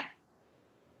 inisa-isa niya,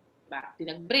 diba? Di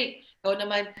nag-break. Ikaw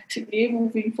naman, sige,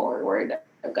 moving forward,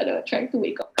 I'm gonna try to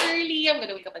wake up early, I'm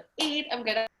gonna wake up at 8, I'm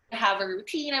gonna have a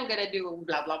routine, I'm gonna do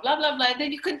blah, blah, blah, blah, blah. Then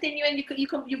you continue and you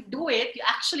do it, you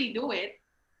actually do it.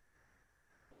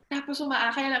 Tapos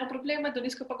kaya lang ang problema doon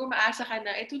is kapag umaasa ka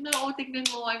na, ito na, oh, tignan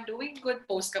mo, I'm doing good.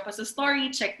 Post ka pa sa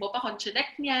story, check mo pa kung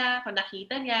connect niya, kung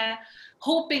nakita niya.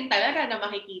 Hoping talaga na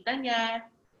makikita niya.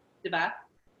 Diba?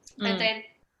 And Mm. then,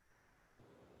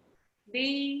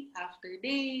 day after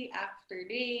day after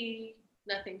day,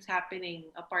 nothing's happening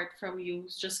apart from you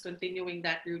just continuing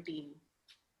that routine.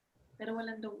 Pero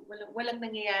walang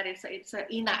nangyayari sa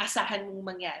inaasahan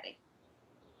mong mangyari.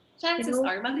 You Chances know?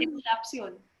 are, magre-relapse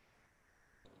yun.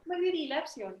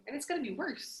 Magre-relapse yun. And it's gonna be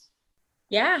worse.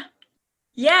 Yeah.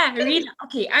 Yeah, really.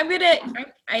 Okay,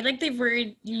 I like the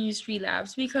word you use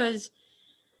relapse because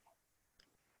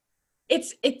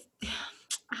it's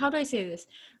how do I say this?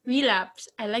 Relapse.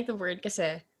 I like the word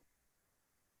kasi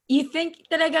you think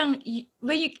talagang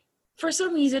when you for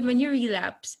some reason when you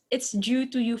relapse, it's due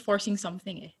to you forcing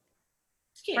something eh.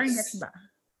 Parang gets Yes. ba?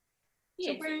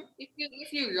 So Yes. parang, If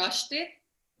you rushed it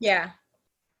yeah.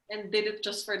 and did it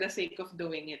just for the sake of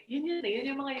doing it, yun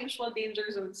yung mga usual danger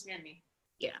zones niyan eh.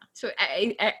 Yeah. So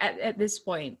at this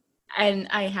point, and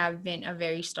I have been a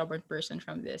very stubborn person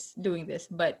from doing this,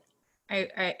 but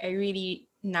I really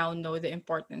now know the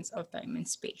importance of time and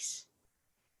space.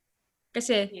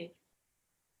 Kasi Yeah.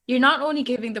 you're not only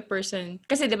giving the person,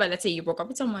 kasi diba, let's say you broke up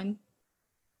with someone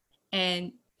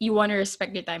and you want to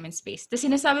respect their time and space. Tapos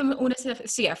sinasabi mo una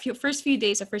first few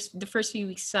days, the first few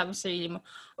weeks, sabi sa sarili mo,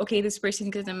 okay, this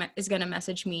person is gonna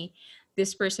message me.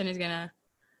 This person is gonna,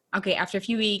 okay, after a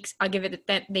few weeks, I'll give it the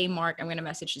 10th day mark, I'm gonna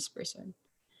message this person.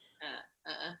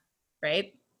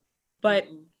 Right? But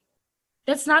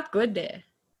that's not good there.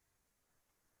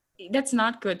 That's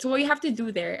not good. So what you have to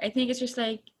do there, I think it's just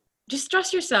like, just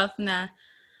trust yourself na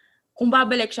kung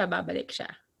babalik siya, babalik siya.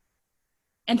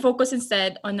 And focus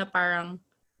instead on the parang,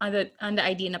 on the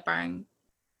idea na parang,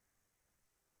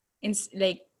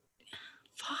 like,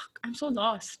 fuck, I'm so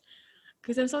lost.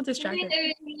 Because I'm so distracted.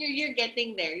 You're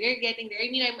getting there. You're getting there. I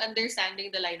mean, I'm understanding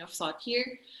the line of thought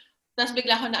here. Tapos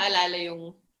bigla ko naalala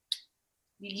yung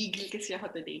gigigil kasi ako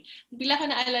today. Bigla ko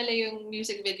naalala yung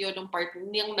music video ng part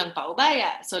niyang ng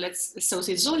Paubaya. So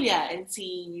si Julia and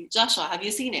si Joshua. Have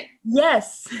you seen it?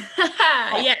 Yes.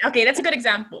 Yeah. Okay, that's a good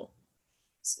example.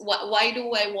 Why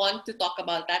do I want to talk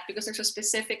about that? Because there's a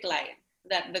specific line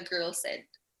that the girl said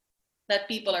that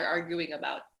people are arguing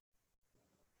about.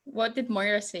 What did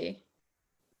Moira say?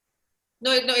 No,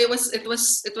 it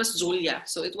was Julia.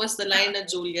 So it was the line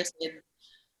that Julia said.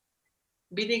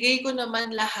 Binigay ko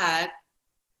naman lahat,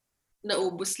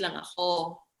 naubos lang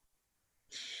ako.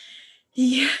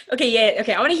 Yeah. Okay, yeah.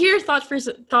 Okay, I want to hear your thoughts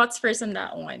first on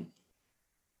that one.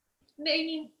 I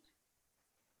mean,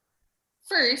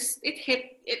 first, it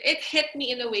hit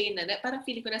me in a way na parang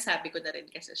feeling ko nasabi ko na rin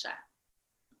kasi siya.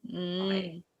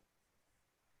 Okay.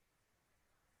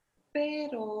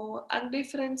 Pero, ang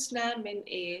difference namin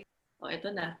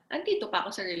ito na, andito pa ako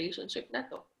sa relationship na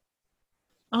to.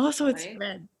 Oh, so it's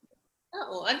red.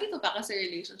 Oo, andito pa ako sa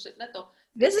relationship na to.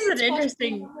 This is an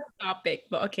interesting topic,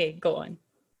 but okay, go on.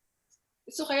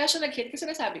 So, kaya siya nag-hit kasi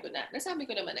nasabi ko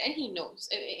naman na, and he knows.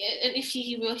 And if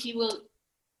he will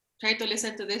try to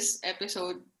listen to this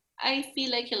episode, I feel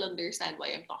like he'll understand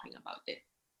why I'm talking about it.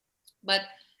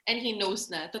 And he knows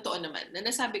na, totoo naman, na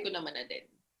nasabi ko naman na din.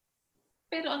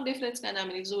 Pero ang difference nga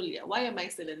namin ni Julia, why am I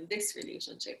still in this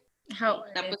relationship? How?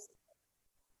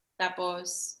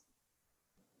 Tapos,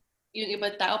 yung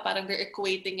ibang tao, parang they're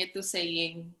equating it to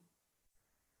saying,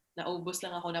 naubos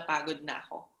lang ako, napagod na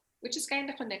ako. Which is kind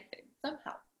of connected,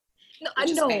 somehow. No,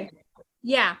 I know.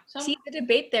 Yeah. See the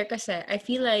debate there kasi I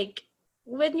feel like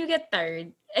when you get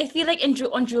tired, I feel like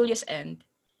on Julia's end,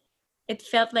 it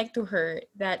felt like to her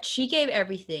that she gave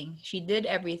everything. She did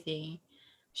everything.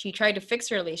 She tried to fix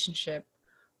her relationship.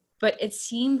 But it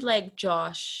seemed like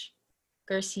Josh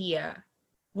Garcia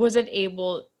wasn't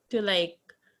able to like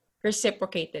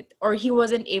reciprocate it, or he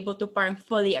wasn't able to parang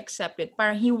fully accept it.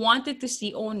 Parang he wanted to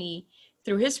see only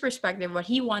through his perspective what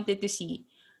he wanted to see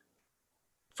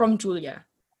from Julia.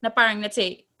 Na parang, let's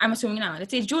say, I'm assuming now,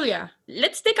 let's say Julia,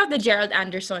 let's take out the Gerald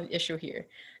Anderson issue here.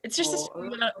 It's just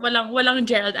walang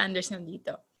Gerald Anderson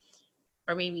dito.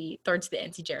 Or maybe towards the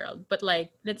end si Gerald. But like,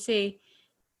 let's say,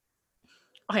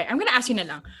 okay, I'm gonna ask you na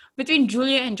lang. Between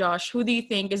Julia and Josh, who do you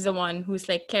think is the one who's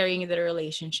like carrying the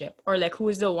relationship? Or like,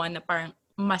 who's the one na parang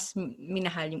mas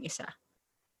minahal yung isa?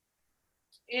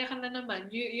 Ka na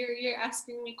naman. You're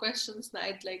asking me questions na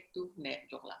I'd like to...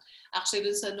 joke lang. Actually,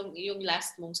 dun sa yung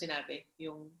last mong sinabi,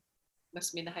 yung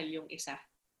mas minahal yung isa.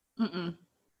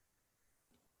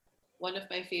 One of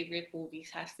my favorite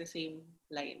movies has the same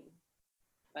line.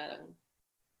 Parang,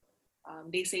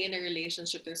 they say in a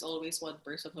relationship, there's always one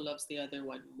person who loves the other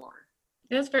one more.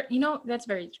 That's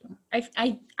very true.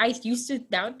 I used to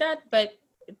doubt that, but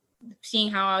seeing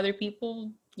how other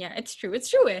people, yeah, it's true. It's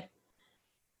true.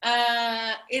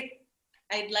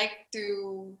 I'd like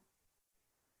to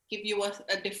give you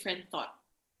a different thought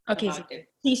about it.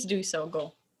 Please do so.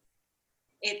 Go.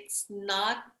 It's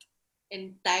not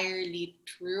entirely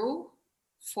true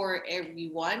for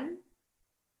everyone,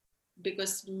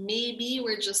 because maybe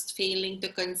we're just failing to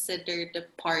consider the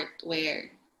part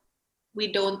where we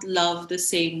don't love the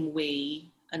same way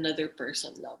another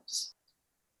person loves.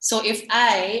 So if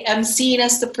I am seen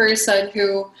as the person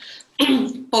who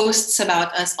posts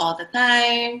about us all the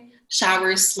time,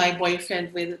 showers my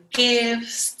boyfriend with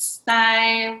gifts,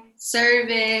 time,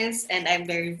 service, and I'm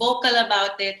very vocal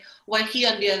about it, while he,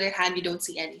 on the other hand, you don't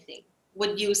see anything.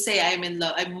 Would you say I'm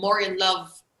more in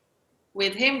love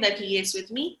with him than he is with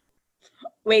me?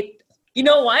 Wait, you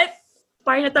know what?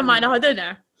 Parang natamaan ako dun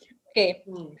ah. Okay.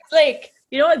 It's like,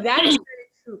 you know what? That is very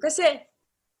true. Kasi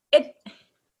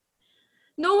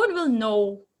no one will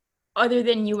know other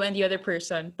than you and the other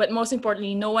person. But most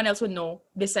importantly, no one else would know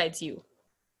besides you.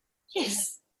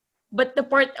 Yes. But the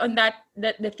part on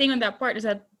the thing on that part is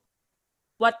that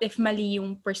what if mali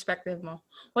yung perspective mo?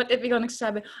 What if ikaw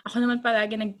nagsasabi, ako naman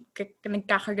palagi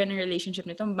nagkakarga ng relationship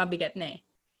nito, mabigat na eh.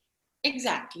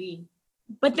 Exactly.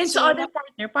 But then sa other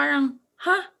partner, parang,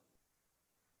 ano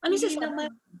Hindi sasabi? naman.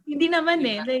 Hindi naman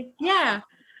eh. Like, yeah.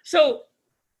 So,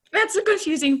 that's the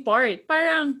confusing part.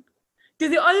 Parang, to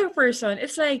the other person,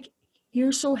 it's like,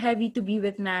 you're so heavy to be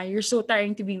with na. You're so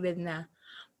tiring to be with na.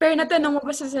 Pero natanong mo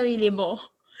ba sa sarili mo?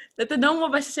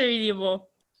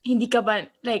 Hindi ka ba,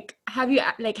 like, have you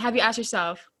asked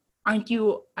yourself, aren't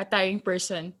you a tiring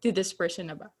person to this person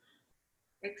na ba?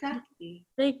 Exactly.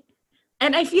 Like,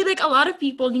 and I feel like a lot of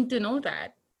people need to know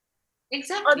that.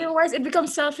 Exactly. Otherwise, it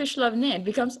becomes selfish love na. It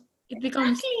becomes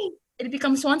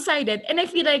one-sided. And I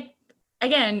feel like,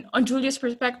 again, on Julia's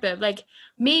perspective, like,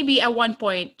 maybe at one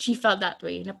point, she felt that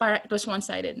way. Na para it was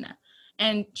one-sided na.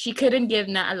 And she couldn't give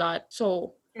na a lot.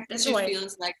 So, that's she why.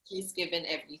 Feels like she's given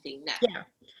everything na. Yeah.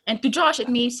 And to Josh, it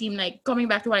may seem like, coming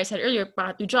back to what I said earlier,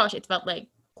 to Josh, it felt like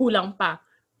kulang pa.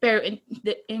 Pero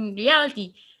in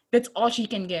reality, that's all she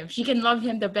can give. She can love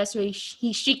him the best way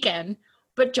she can,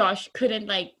 but Josh couldn't,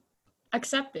 like,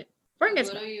 accept it.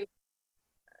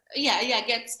 Yeah,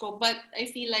 gets ko. But I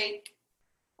feel like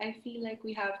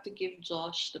we have to give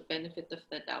Josh the benefit of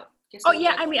the doubt.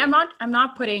 Yeah, I mean, I'm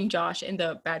not putting Josh in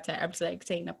the bad side. I'm just like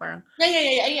saying na parang.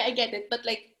 Yeah, I get it. But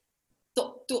like,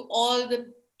 to all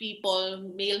the people,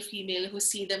 male, female, who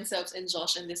see themselves in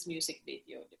Josh in this music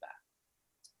video, di ba?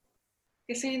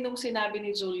 Kasi nung sinabi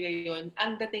ni Julia yun,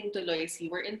 ang dating tuloy,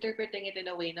 we're interpreting it in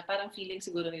a way na parang feeling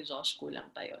siguro ni Josh kulang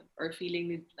pa yun. Or feeling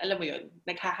ni, alam mo yun,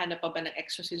 naghahanap pa ba ng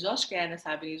extra si Josh, kaya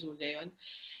nasabi ni Julia yun.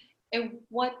 And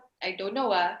what, I don't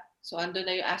know so ando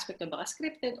na yung aspect na baka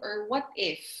scripted, or what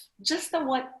if, just a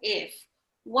what if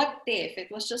it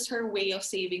was just her way of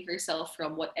saving herself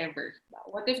from whatever?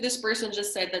 What if this person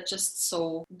just said that just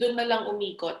so, dun na lang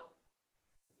umikot?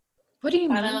 What do you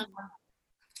mean?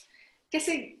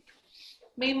 Kasi,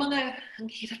 may mga, ang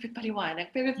hirap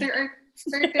ipaliwanag, pero there are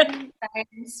certain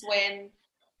times when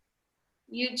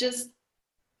you just,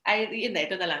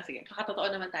 ito na lang, sige, kakatotoo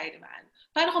naman tayo naman.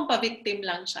 Paano kung pa-victim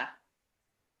lang siya?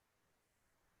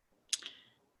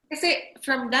 Kasi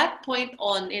from that point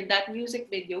on, in that music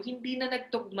video, hindi na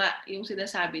nagtugma yung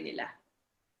sinasabi nila.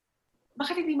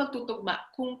 Bakit hindi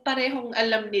magtutugma kung parehong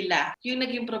alam nila yung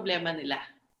naging problema nila?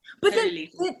 But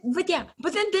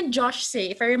then didn't Josh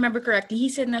say, if I remember correctly, he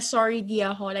said na sorry di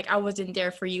ako, like I wasn't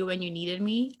there for you when you needed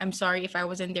me. I'm sorry if I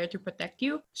wasn't there to protect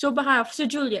you. So baka,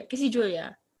 Julia,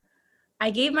 I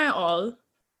gave my all.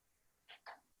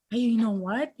 Ay, you know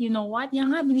what? Yan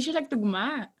nga, hindi siya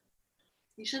nagtugma.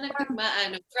 Hindi siya nagtugma,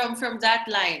 from that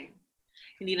line,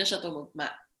 hindi na siya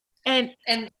tumugma. And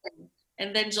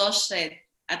then Josh said,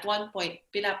 at one point,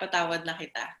 pinapatawad na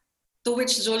kita. To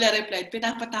which Julia replied,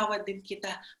 pinapatawad din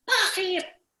kita. Bakit?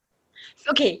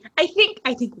 Okay, I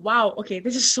think, wow, okay,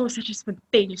 this is such a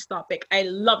spontaneous topic. I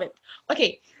love it.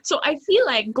 Okay, so I feel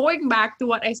like going back to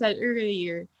what I said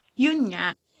earlier, yun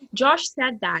nga, Josh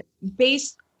said that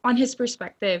based on his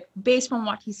perspective, based on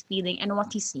what he's feeling and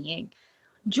what he's seeing.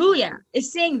 Julia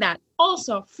is saying that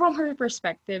also from her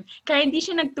perspective, kaya hindi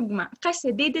siya nagtugma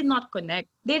kasi they did not connect.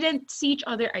 They didn't see each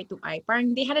other eye to eye.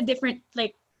 Parang they had a different,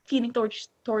 like, feeling towards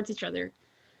each other.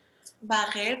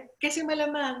 Bakit? Kasi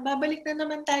malamang, babalik na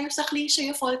naman tayo sa cliche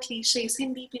of all cliches,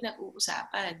 hindi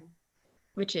pinag-uusapan.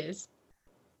 Which is?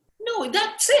 No,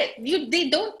 that's it. They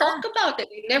don't talk about it.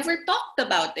 They never talked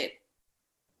about it.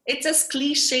 It's as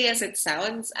cliche as it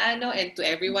sounds, and to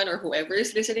everyone or whoever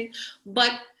is listening.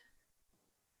 But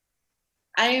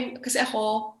I'm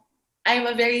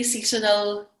very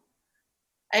seasonal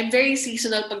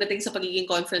pagdating sa pagiging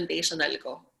confrontational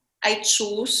ko. I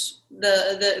choose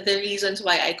the reasons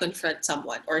why I confront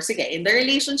someone. Or sige, in the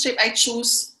relationship, I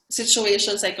choose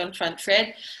situations I confront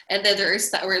Fred, and then there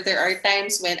are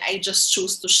times when I just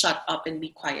choose to shut up and be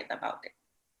quiet about it.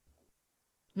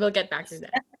 We'll get back to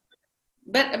that.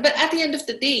 But at the end of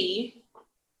the day,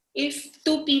 if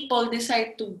two people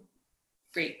decide to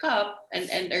break up and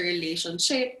end a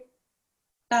relationship,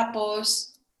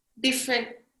 tapos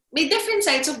may different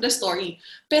sides of the story,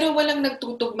 pero walang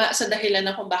nagtutugma sa dahilan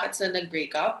na kung bakit sila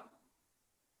nag-break up.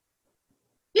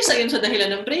 Isa yun sa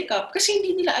dahilan ng breakup kasi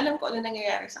hindi nila alam kung ano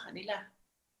nangyayari sa kanila.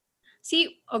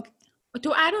 See, okay,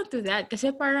 to add on to that,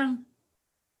 kasi parang,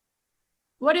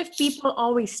 what if people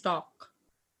always talk?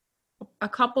 A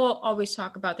couple always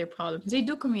talk about their problems. They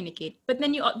do communicate. But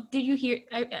then did you hear,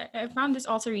 I found this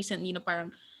also recently,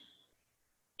 parang,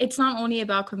 it's not only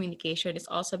about communication, it's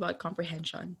also about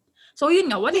comprehension. So yun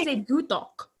nga, what if they do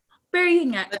talk? Pero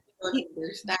yun nga, But you don't both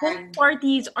understand.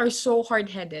 parties are so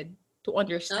hard-headed to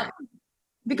understand.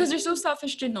 Because they're so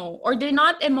selfish to know, or they're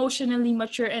not emotionally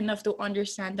mature enough to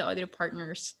understand the other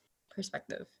partner's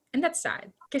perspective. And that's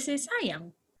sad. Kasi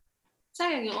sayang.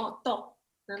 Sayang yung talk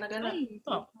na naganap. Ay,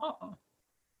 oo.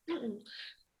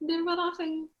 Hindi ba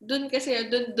kasi,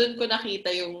 dun ko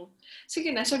nakita yung, sige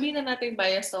na, sabihin na natin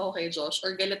biased ako kay Josh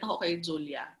or galit ako kay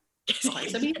Julia. Okay,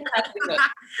 sabihin na natin yun.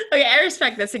 Okay, I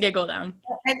respect that. Sige, go down.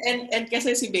 And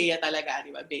kasi si Bea talaga,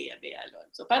 di ba? Bea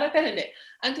Alonso. Parang hindi.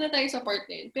 Andun na tayo sa part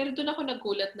na yun. Pero dun ako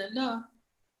nagulat na,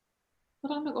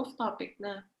 parang nag-off topic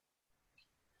na.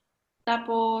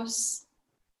 Tapos,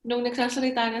 nung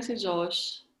nagsasalita na si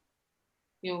Josh,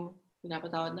 yung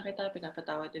pinapatawad na kita,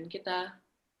 pinapatawad din kita,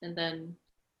 and then,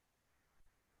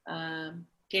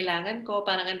 kailangan ko,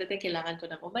 parang ang dating kailangan ko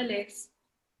nang umalis,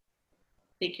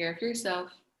 take care of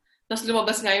yourself. Tapos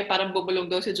lumabas nga yung parang bubulong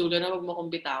daw si Julia na wag mo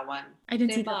kong bitawan. I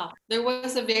didn't see that. There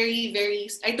was a very, very,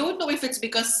 I don't know if it's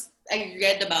because I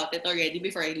read about it already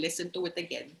before I listened to it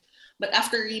again. But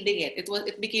after reading it,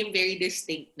 it became very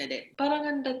distinct na din. Parang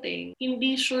ang dating,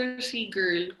 hindi sure si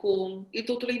girl kung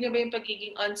itutuloy niya ba yung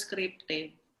pagiging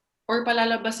unscripted or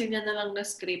palalabasin niya na lang na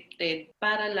scripted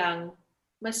para lang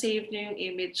ma-save niya yung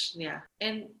image niya.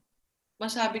 And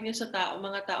masabi niya sa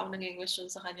mga taong nangingwestiyon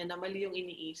sa kanya na mali yung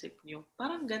iniisip niyo.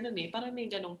 Parang ganun parang may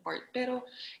ganung part. Pero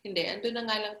hindi, andun na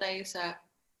nga lang tayo sa,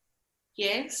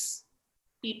 yes,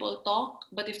 people talk,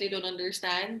 but if they don't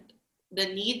understand the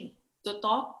need to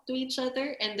talk to each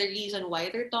other and the reason why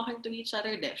they're talking to each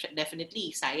other,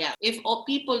 definitely, sayang. If all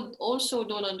people also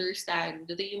don't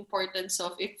understand the importance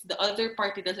of, if the other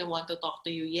party doesn't want to talk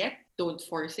to you yet, don't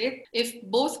force it. If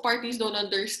both parties don't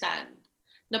understand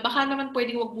na baka naman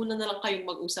pwedeng wag muna na lang kayong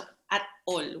mag-usap at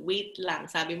all, wait lang,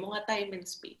 sabi mo nga time and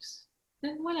space,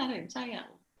 then wala rin, sayang.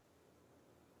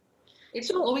 It's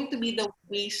going to be the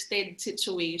wasted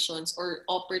situations or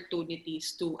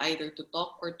opportunities to either to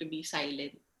talk or to be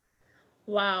silent.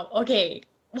 Wow, okay.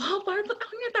 Wow, parang ba't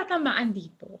ako natatamaan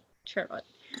dito? Charot.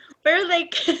 Pero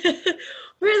like,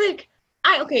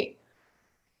 okay.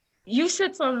 You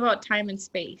said something about time and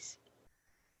space.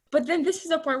 But then this is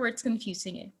the part where it's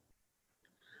confusing eh.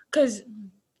 Because,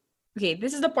 okay,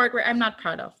 this is the part where I'm not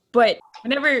proud of. But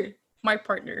whenever my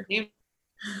partner,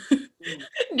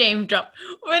 name drop,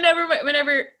 whenever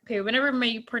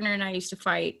my partner and I used to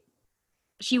fight,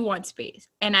 she wants space.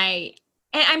 And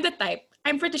I'm the type,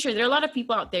 I'm pretty sure there are a lot of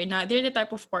people out there now, they're the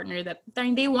type of partner that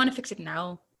they want to fix it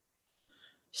now.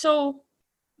 So,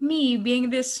 me being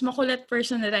this makulit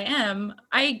person that I am,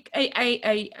 I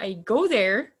go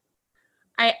there,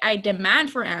 I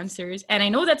demand for answers, and I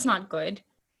know that's not good.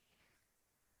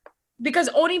 Because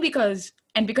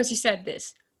you said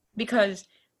this, because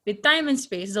with time and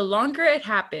space, the longer it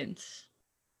happens,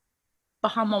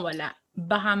 baka mawala,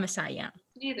 baka masayang.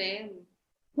 Hindi rin.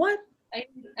 What? Ay,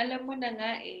 alam mo na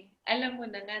nga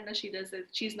na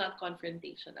she's not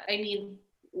confrontational. I mean,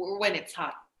 when it's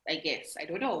hot, I guess. I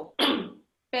don't know.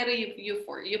 Pero you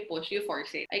push, you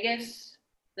force it. I guess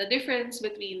the difference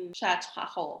between siya at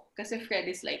ako, kasi Fred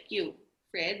is like you.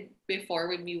 Fred, before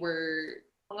when we were,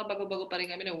 mga bago-bago pa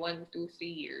rin kami na 1, 2, 3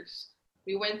 years,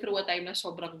 we went through a time na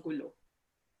sobrang gulo.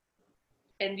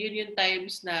 And yun yung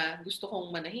times na gusto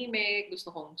kong manahimik,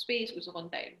 gusto kong space, gusto kong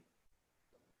time.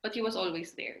 But he was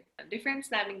always there. Ang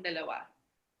difference naming dalawa,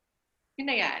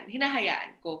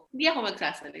 hinahayaan ko. Hindi ako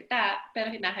magsasalita,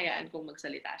 pero hinahayaan kong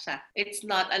magsalita siya. It's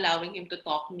not allowing him to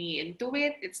talk me into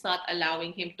it. It's not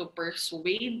allowing him to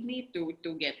persuade me to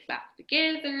get back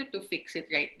together, to fix it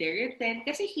right there and then.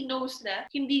 Kasi he knows na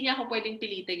hindi niya ako pwedeng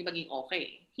pilitin maging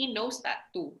okay. He knows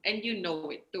that too. And you know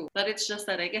it too. But it's just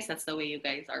that I guess that's the way you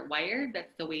guys are wired.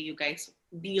 That's the way you guys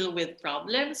deal with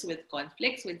problems, with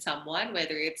conflicts with someone,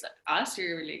 whether it's us,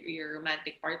 your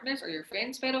romantic partners, or your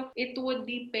friends. Pero it would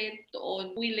depend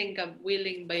on willing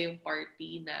ba yung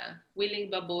party na,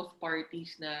 willing ba both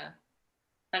parties na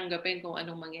tanggapin kung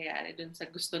anong mangyayari dun sa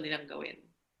gusto nilang gawin.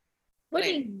 What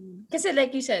do you mean? Kasi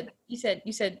like you said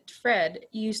Fred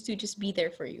used to just be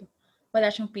there for you.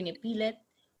 Wala siyang pinipilit,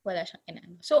 wala siyang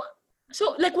inano. So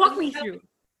like walk me through.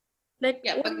 Like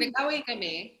pag nag-away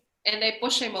kami, and I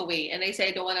push him away, and I say,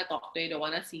 I don't want to talk to you, I don't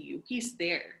want to see you, he's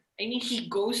there. I mean, he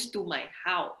goes to my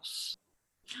house.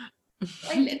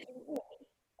 So I let him go.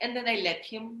 And then I let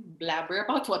him blabber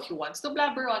about what he wants to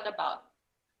blabber on about.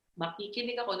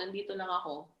 Makikinig ako, nandito lang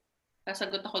ako.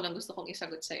 Sasagot ako ng gusto kong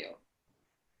isagot sa'yo.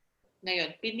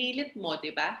 Ngayon, pinilit mo,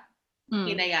 di ba?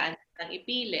 Hinayaan ng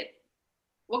ipilit.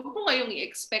 Huwag mo ngayong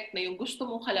i-expect na yung gusto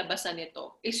mong kalabasan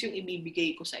nito is yung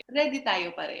ibibigay ko sa'yo. Ready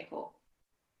tayo pareho.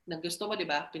 Nang gusto mo, di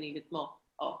ba? Pinilit mo.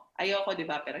 ayoko, di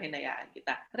ba, pero hinayaan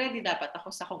kita. Ready dapat ako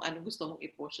sa kung anong gusto mong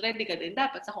i-push. Ready ka din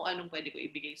dapat sa kung anong pwede ko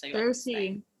ibigay sa'yo at this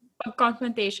time. Pag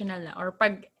confrontational na, or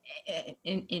pag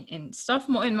in stuff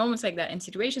mo, in moments like that, in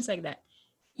situations like that,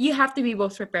 you have to be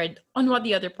both prepared on what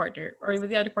the other partner or what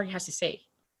the other party has to say.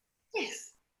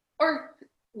 Yes. Or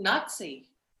not say.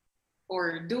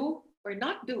 Or do or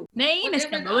not do. Naiinis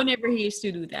ka ba whenever he used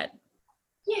to do that?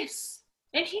 Yes.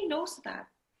 And he knows that.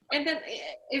 And then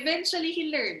eventually he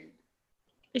learned.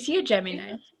 Is he a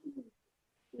Gemini?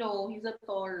 No, he's a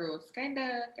Taurus.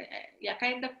 Kinda,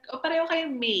 pareho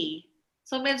kayong May.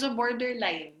 So medyo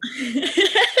borderline.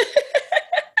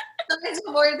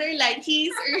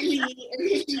 He's early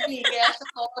May, kaya siya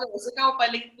Taurus. Ikaw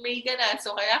pa late May ka na,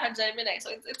 so kaya ka Gemini.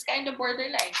 So it's kind of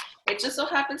borderline. It just so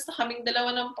happens na kami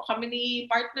ni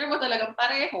partner mo talagang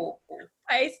pareho.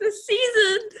 It's the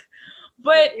season.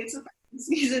 But it's the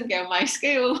season, kaya mais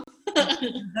kayo.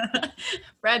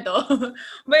 Fredo.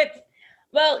 But,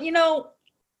 well,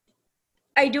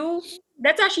 I do.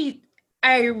 That's actually,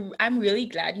 I'm really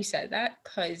glad you said that,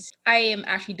 because I am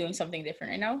actually doing something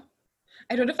different right now.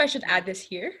 I don't know if I should add this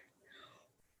here.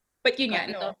 But yun nga,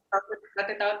 no. Cut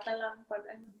it out na lang.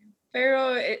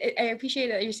 Pero I appreciate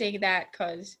that you're saying that,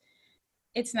 because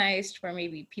it's nice for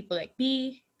maybe people like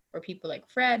me, or people like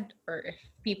Fred, or if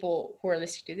people who are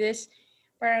listening to this,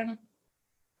 parang,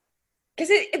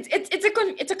 because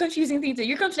it's a confusing thing too.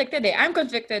 You're conflicted. I'm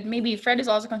conflicted. Maybe Fred is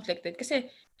also conflicted. Because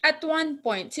at one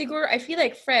point, siguro, I feel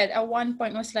like Fred at one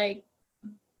point was like,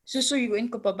 susuyuin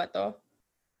ko pa ba to?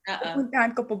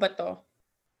 Pupuntahan ko pa ba to?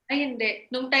 Ay, hindi.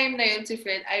 Nung time na yun, si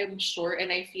Fred, I'm sure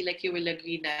and I feel like you will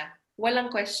agree na walang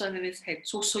question in his head,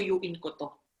 susuyuin ko to.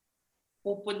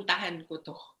 Pupuntahan ko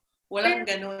to. Walang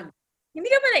ganun. Hindi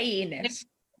ka ba naiinis?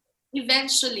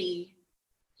 Eventually,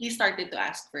 he started to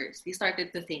ask first. He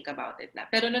started to think about it na.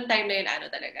 Pero nung time na yun,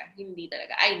 hindi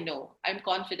talaga. I know. I'm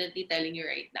confidently telling you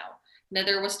right now na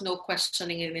there was no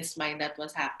questioning in his mind that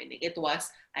was happening. It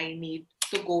was, I need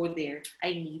to go there.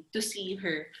 I need to see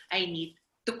her. I need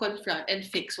to confront and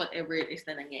fix whatever it is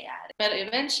na nangyayari. Pero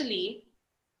eventually,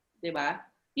 di ba,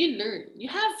 you learn. You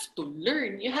have to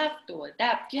learn. You have to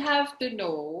adapt. You have to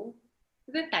know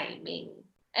the timing.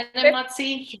 And I'm not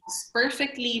saying he's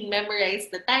perfectly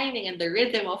memorized the timing and the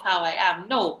rhythm of how I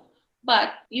am. No.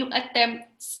 But yung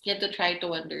attempts niya to try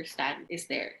to understand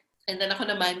is there. And then ako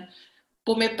naman,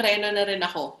 pumipreno na rin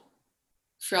ako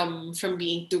from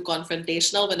being too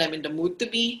confrontational when I'm in the mood to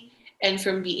be, and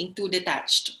from being too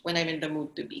detached when I'm in the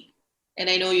mood to be. And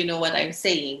I know you know what I'm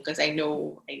saying, because I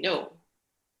know. Okay?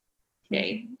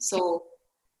 Mm-hmm. So,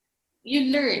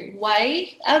 you learn.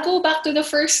 Why? I'll go back to the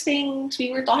first things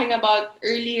we were talking about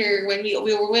earlier when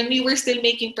we were still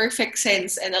making perfect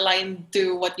sense and aligned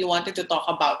to what you wanted to talk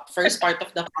about. First part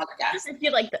of the podcast. I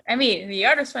feel like the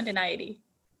art of spontaneity.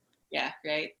 Yeah,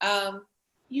 right.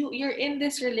 You're in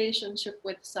this relationship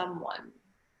with someone.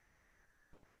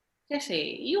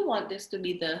 Kasi you want this to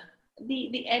be the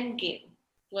end game.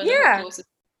 One of the closest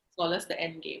as well as the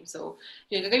end game. So,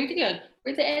 yun, gagamitin yun.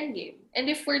 We're the end game. And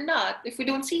if we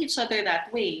don't see each other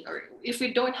that way, or if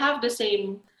we don't have the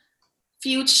same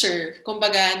future,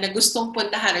 kumbaga, na gustong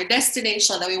puntahan, or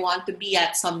destination that we want to be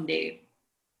at someday,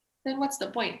 then what's the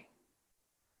point?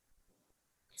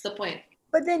 What's the point?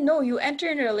 But then, no, you enter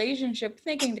in a relationship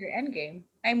thinking they're end game.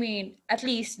 I mean, at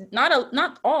least,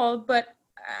 not all, but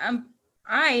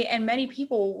I and many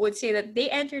people would say that they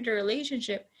entered a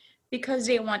relationship because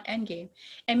they want endgame.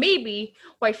 And maybe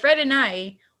why Fred and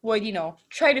I would,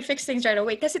 try to fix things right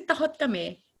away. Kasi takot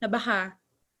kami na baka,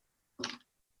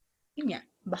 yun nga,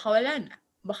 baka wala na.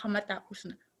 Baka matapos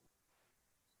na.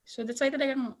 So that's why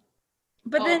talagang,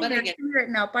 but then right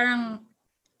now, parang,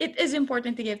 it is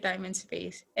important to give time and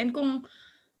space. And kung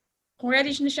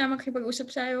ready na siya makipag-usap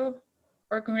sa'yo,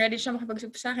 or kung ready siya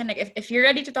makipag-usap sa akin, like if you're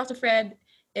ready to talk to Fred,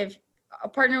 if a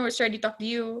partner was ready to talk to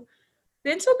you,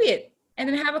 then so be it. And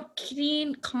then have a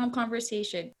clean, calm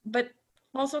conversation. But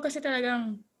also kasi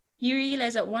talagang you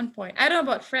realize at one point, I don't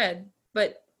know about Fred,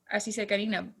 but as he said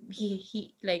kanina,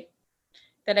 he like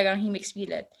talagang he makes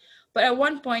pilit. But at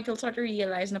one point, he'll start to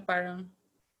realize na parang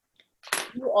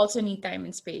you also need time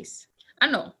and space.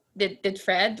 Ano, did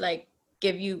Fred like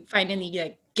finally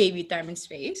gave you time and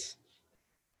space?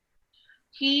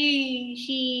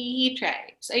 He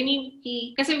tries. I mean,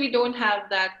 kasi we don't have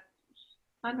that.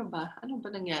 Ano ba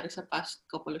nangyari sa past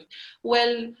couple of...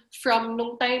 Well, from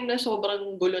nung time na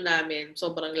sobrang gulo namin,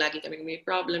 sobrang lagi kaming may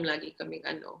problem, lagi kaming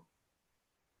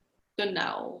to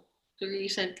now, to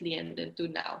recently, and then to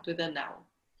the now.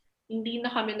 Hindi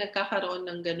na kami nagkakaroon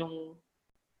ng ganong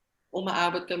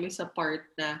umaabot kami sa part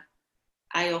na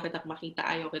ayaw kitang makita,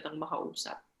 ayaw kitang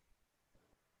makausap.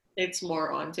 It's more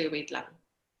on, say, wait lang.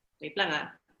 wait lang ah.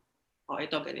 O,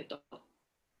 ito, ganito.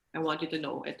 I want you to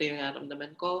know, ito yung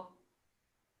naramdaman ko.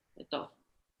 Ito.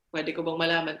 Pwede ko bang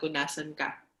malaman kung nasan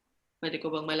ka? Pwede ko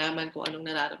bang malaman kung anong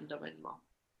nararamdaman mo?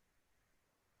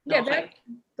 Yeah, Okay.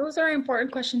 those are important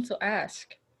questions to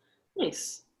ask.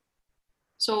 Yes.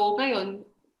 So, ngayon,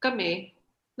 kami,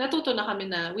 natuto na kami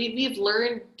na we've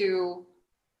learned to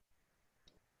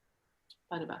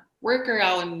work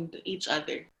around each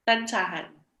other.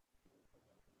 Tansahan.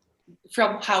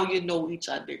 From how you know each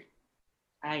other.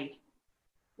 Ay,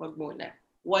 wag muna.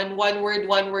 One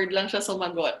word lang siya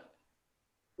sumagot.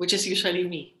 Which is usually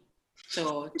me.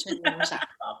 So, chin lang siya.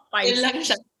 Chin lang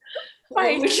siya.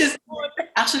 Which is,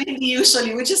 actually, hindi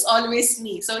usually, which is always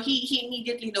me. So, he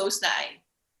immediately knows na ay,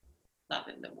 not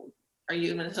in the mood. Are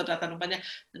you, so tatanong pa niya,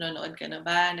 nanonood ka na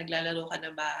ba? Naglalaro ka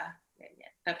na ba?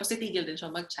 Ganyan. Tapos titigil din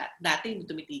siya mag-chat. Dati hindi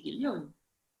tumitigil yun.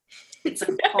 It's a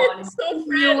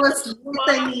continuous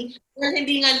litany. Well,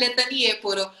 hindi nga litany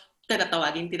puro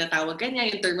tinatawag ka niya,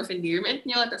 yung term of endearment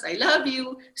niyo, tapos I love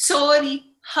you, sorry,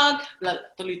 hug.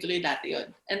 Tuloy-tuloy dati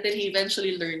yun. And then he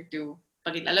eventually learned to,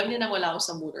 pag alam niya na wala ako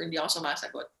sa mood or hindi ako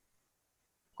sumasagot,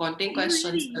 konting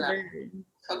questions na lang.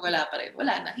 Pag wala pa rin,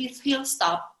 wala na. He'll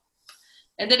stop.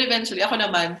 And then eventually, ako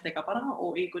naman, teka, parang ang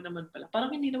OA ko naman pala. Parang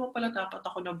hindi naman pala dapat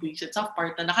ako na-visit sa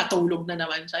part na nakatulog na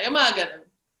naman siya. Yung mga ganun.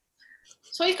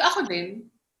 So, ako din,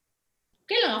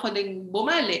 kailangan ko din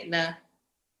bumali na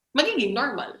magiging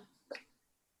normal.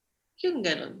 Yung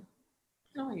ganun.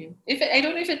 Okay. I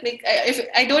don't know if it make,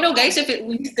 I don't know guys if it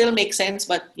will still make sense,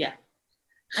 but yeah.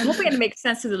 I'm hoping it makes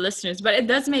sense to the listeners, but it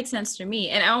does make sense to me.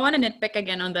 And I want to nitpick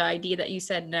again on the idea that you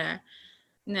said na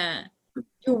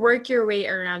to work your way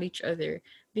around each other,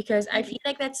 because I feel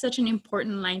like that's such an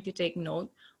important line to take note.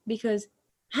 Because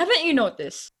haven't you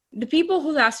noticed the people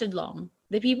who lasted long,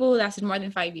 the people who lasted more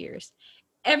than 5 years,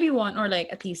 everyone, or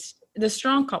like at least the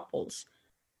strong couples,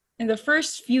 in the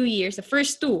first few years, the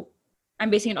first two, I'm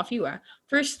basing it off you,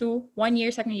 first two, 1 year,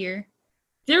 second year,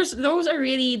 those are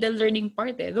really the learning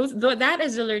part there. That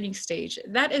is the learning stage.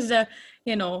 That is the,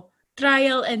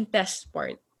 trial and test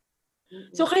part.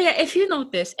 So kaya if you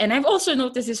notice, and I've also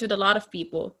noticed this with a lot of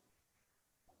people,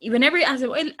 whenever you ask them,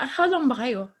 well, how long ba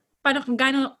kayo? Paano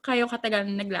gaano kayo katagal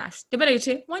naglast? Diba they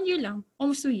say, 1 year lang,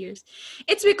 almost 2 years.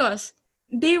 It's because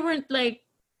they weren't like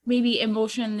maybe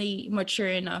emotionally mature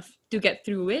enough to get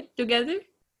through it together.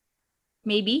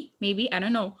 Maybe, I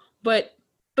don't know. But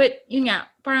yun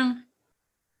nga, parang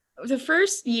the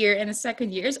first year and the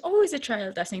second year is always a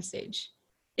trial testing stage.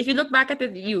 If you look back at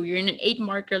it, you're in an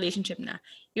 8-mark relationship now.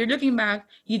 You're looking back,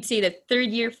 you'd say that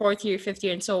 3rd year, 4th year, 5th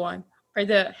year, and so on are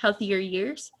the healthier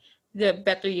years, the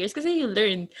better years, because then you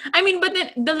learn. I mean, but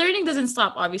then the learning doesn't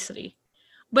stop, obviously.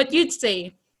 But you'd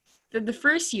say that the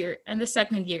first year and the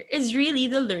second year is really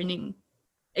the learning,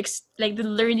 like the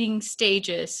learning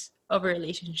stages of a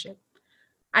relationship.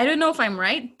 I don't know if I'm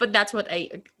right, but that's what I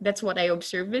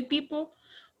observe with people.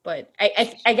 But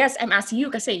I guess I'm asking you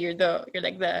because you're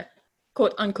like the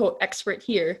quote unquote expert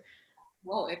here.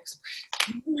 Wow, expert.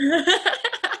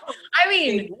 I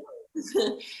mean,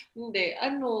 hindi, I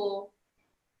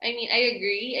mean, I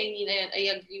agree.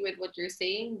 I agree with what you're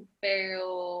saying,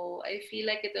 pero I feel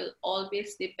like it'll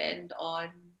always depend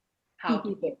on how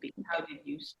did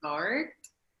you start?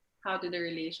 How did the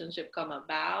relationship come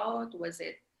about? Was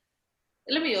it,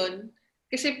 alam mo yun?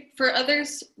 Kasi for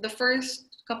others, the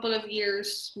first couple of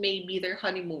years may be their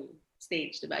honeymoon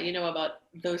stage, diba? You know about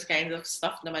those kinds of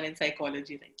stuff naman in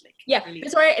psychology, like yeah.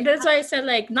 That's why I said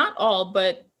like not all,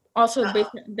 but also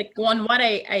based like what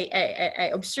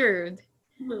I observed.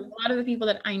 A lot of the people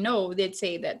that I know, they'd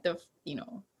say that the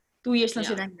 2 years lang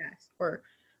sila last, or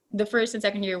the first and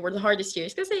second year were the hardest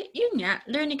years because yun nga,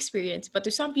 learn experience. But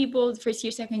to some people, the first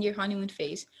year, second year honeymoon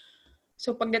phase.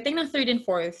 So pagdating ng 3rd and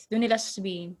 4th, doon nila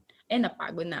sasabihin,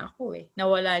 napagod na ako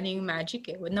nawala na yung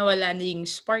magic nawala na yung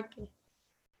spark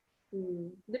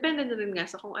Depende na rin nga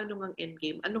sa kung ano ngang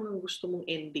endgame, ano ngang gusto mong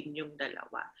ending yung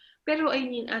dalawa. Pero I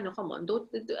mean, come on,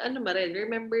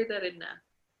 remember na rin na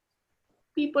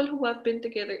people who have been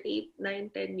together 8,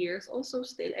 9, 10 years also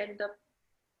still end up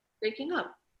breaking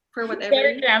up for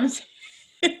whatever reason.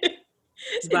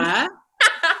 Diba?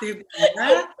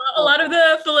 A lot of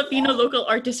the Filipino local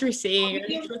artists were saying.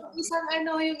 Yung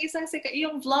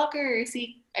yung vlogger,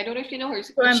 I don't know if you know her,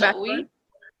 si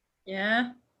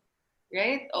yeah.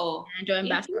 Right? Oh. Yeah,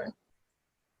 Joanne Bastor.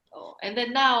 Oh, and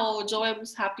then now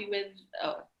Joanne's happy with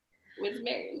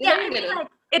Mary. Yeah, I mean,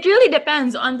 like, it really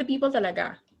depends on the people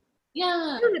talaga.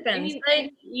 Yeah. It really depends.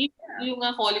 I mean, you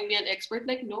nga calling me an expert,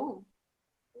 like, no.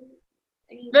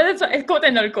 But that's what, quote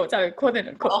and unquote. Sorry, quote and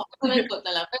unquote. Oo, quote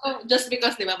na lang. Pero just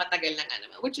because, di ba, matagal na nga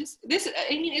naman. Which is,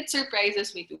 I mean, it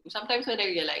surprises me too. Sometimes when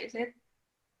I realize it,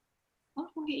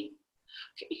 oh, okay,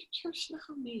 8 years na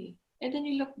kami. And then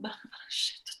you look back,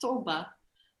 shit, totoo ba?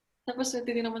 Tapos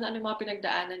titignan mo na ano yung mga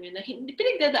pinagdaanan nyo na hindi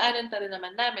pinagdadaanan pa rin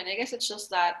naman namin. I guess it's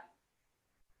just that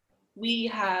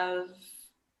we have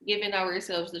given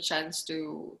ourselves the chance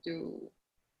to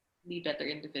be better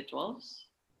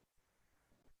individuals.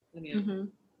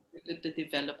 To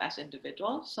develop as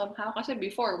individuals somehow. Kasi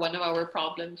before, one of our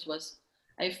problems was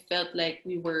I felt like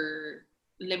we were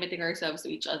limiting ourselves to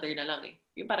each other na lang eh.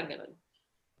 Yung parang ganun.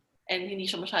 And hindi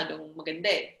siya masyadong maganda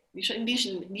eh. Hindi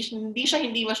siya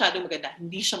hindi masyadong maganda.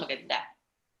 Hindi siya maganda.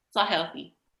 It's not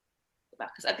healthy.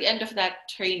 Because at the end of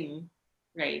that train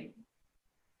ride,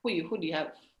 who do you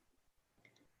have?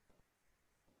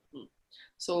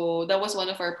 So that was one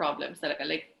of our problems. Talaga,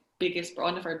 like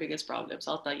one of our biggest problems.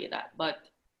 I'll tell you that. But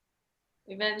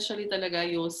eventually, talaga,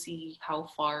 you'll see how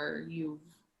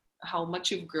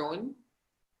much you've grown.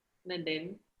 And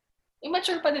then,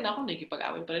 immature pa din ako,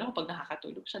 nakikipag-away pa rin ako pag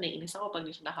nakakatulog siya, naiinis ako pag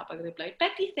hindi siya nakapag-reply.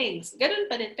 Petty things, ganun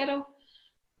pa din, pero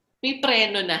may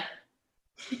preno na.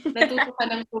 Natuto ka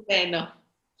ng preno.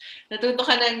 Natuto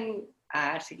ka ng,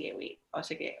 sige, wait. O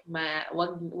sige,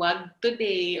 wag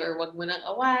today, or wag mo nang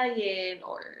awayin,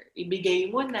 or ibigay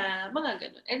mo na, mga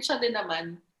ganun. And siya din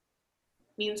naman,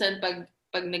 minsan pag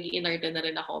nag-iinarte na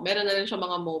rin ako, meron na rin siya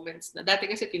mga moments na, dati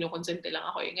kasi kinukonsente lang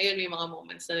ako eh. Ngayon may mga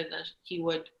moments na rin na he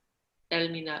would tell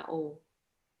me na, oh,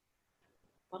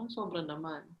 parang sobra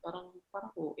naman. Parang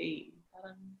OA.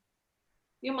 Parang,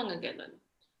 yung mga ganun.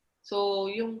 So,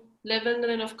 yung level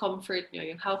na rin of comfort nyo,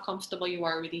 yung how comfortable you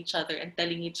are with each other and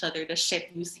telling each other the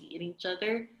shit you see in each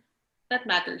other, that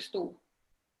matters too.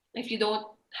 If you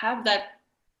don't have that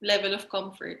level of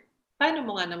comfort, paano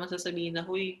mo nga naman sasabihin na,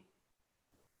 huy,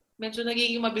 medyo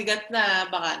nagiging mabigat na,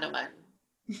 baka naman.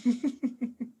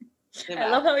 Diba?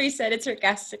 I love how you said it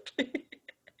sarcastically.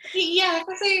 Yeah,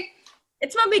 kasi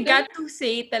it's mabigat to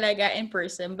say talaga in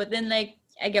person, but then like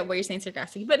I get what you're saying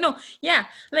sarcastically. But no, yeah,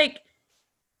 like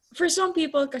for some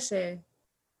people kasi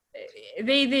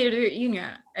they yun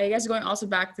nga, I guess going also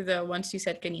back to the ones you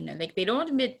said kanina, like they don't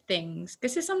admit things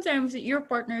kasi sometimes your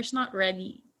partner is not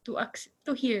ready to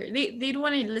hear. They don't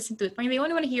want to listen to it. They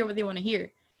only want to hear what they want to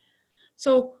hear.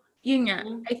 So, yun nga,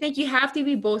 I think you have to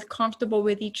be both comfortable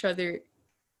with each other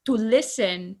to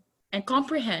listen and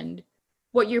comprehend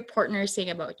what your partner is saying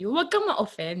about you. Huwag kang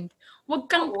ma-offend. Huwag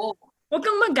kang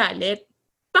magalit.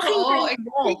 Pakinggan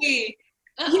mo.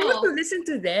 You have to listen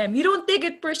to them. You don't take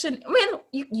it personally. Well,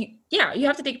 you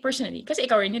have to take it personally kasi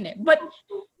ikaw rin yun eh. But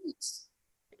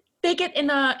take it in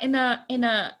a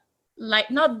like,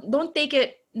 don't take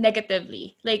it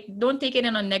negatively. Like, don't take it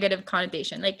in a negative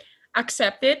connotation. Like,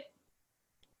 accept it.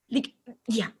 Like,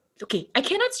 yeah, okay. I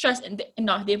cannot stress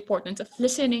enough the importance of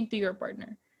listening to your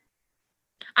partner.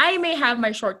 I may have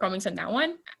my shortcomings on that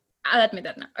one. I'll admit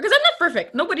that now. Because I'm not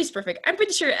perfect. Nobody's perfect. I'm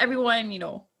pretty sure everyone,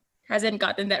 hasn't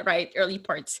gotten that right early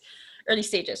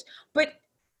stages. But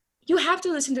you have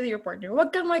to listen to your partner.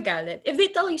 Wag kang magalit. If they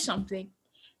tell you something,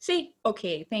 say,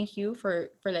 okay, thank you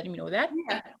for letting me know that.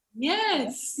 Yeah.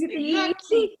 Yes.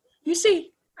 You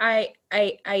say, I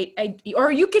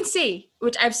or you can say,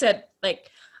 which I've said, like,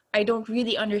 I don't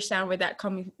really understand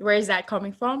where is that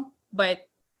coming from, but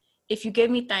if you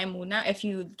give me time muna, if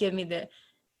you give me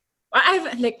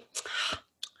I've like,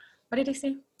 what did I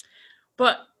say?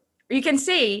 But you can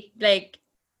say, like,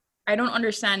 I don't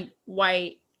understand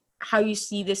how you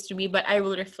see this to me, but I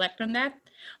will reflect on that.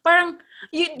 Parang,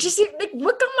 you just, like,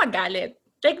 wag kang magalit.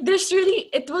 Like,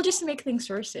 it will just make things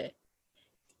worse eh.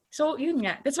 So, yun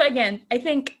nga. That's why, again, I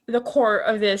think the core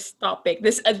of this topic,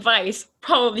 this advice,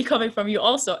 probably coming from you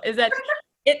also, is that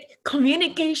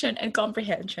communication and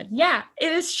comprehension. Yeah,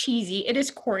 it is cheesy. It is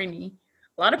corny.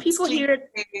 A lot of people hear it.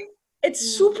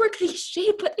 It's super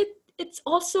cliche, but it's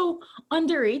also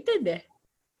underrated.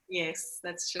 Yes,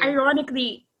 that's true.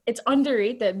 Ironically, it's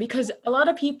underrated because a lot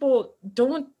of people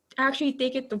don't actually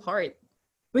take it to heart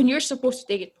when you're supposed to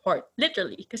take it to heart.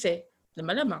 Literally. Kasi,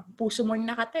 malamang, puso mo yung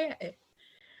nakataya eh.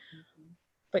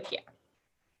 But yeah.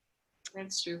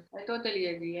 That's true. I totally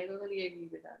agree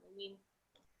with that. I mean,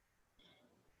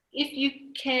 if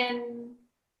you can,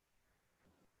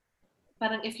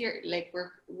 parang if you're like,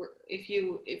 if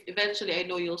eventually I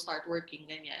know you'll start working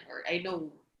ganyan, or I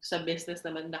know sa business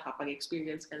naman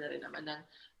nakapag-experience ka na rin naman ng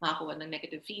makakuha ng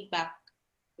negative feedback,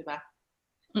 di ba?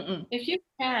 If you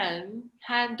can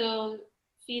handle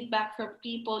feedback from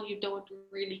people you don't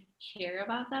really care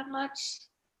about that much,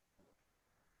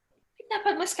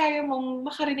 dapat mas kaya mong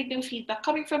makarinig ng feedback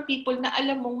coming from people na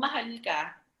alam mong mahal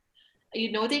ka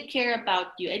you know they care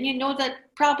about you, and you know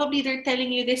that probably they're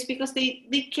telling you this because they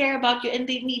care about you and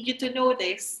they need you to know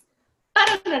this,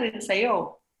 para na rin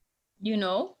sa'yo. You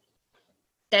know,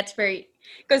 that's very,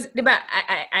 because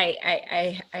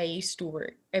I used to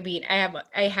work. I mean,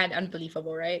 I had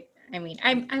unbelievable, right? I mean,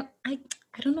 I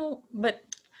don't know, but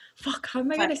fuck, how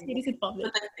am I gonna say this in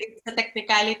public? It's the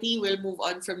technicality. We'll move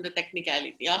on from the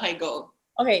technicality. Okay, go.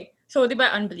 Okay, so diba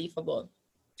unbelievable.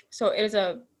 So it's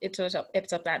a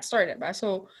bad start, diba?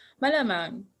 So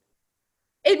malamang,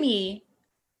 me,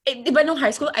 diba nung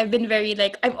high school, I've been very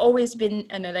like, I've always been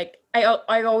like I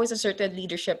always asserted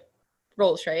leadership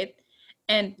roles, right?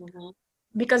 And Mm-hmm.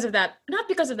 because of that, not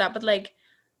because of that, but like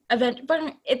event,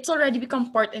 parang it's already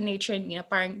become part in nature in me, na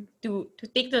parang to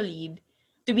take the lead,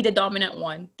 to be the dominant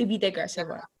one, to be the aggressive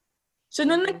one. So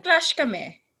nung Mm-hmm. nag-clash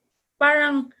kami,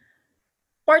 parang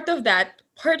part of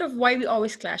why we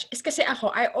always clash is kasi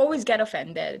I always get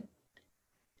offended.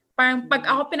 Parang pag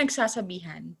ako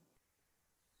pinagsasabihan,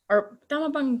 or tama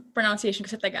bang pronunciation ko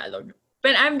sa Tagalog?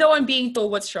 When I'm the one being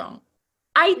told what's wrong,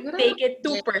 I Siguro, take it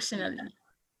too personally.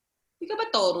 Di ka ba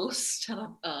Taurus?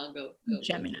 Charot. Go.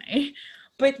 Gemini.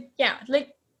 But yeah,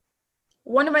 like,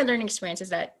 one of my learning experiences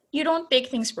is that you don't take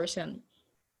things personally.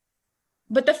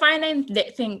 But the fine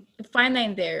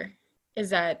line there is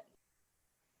that,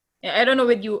 I don't know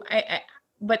with you,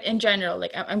 but in general,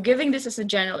 like, I'm giving this as a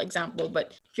general example,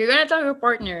 but if you're gonna tell your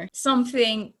partner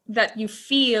something that you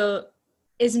feel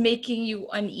is making you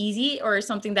uneasy, or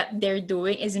something that they're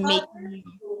doing is making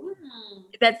you,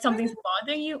 that something's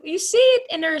bothering you, you say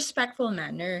it in a respectful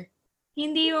manner.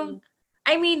 Hindi yung,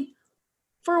 I mean,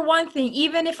 for one thing,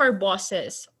 even if our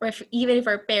bosses, or even if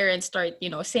our parents start,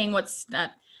 saying what's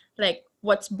not, like,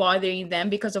 what's bothering them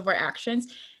because of our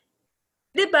actions,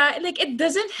 diba? Like, it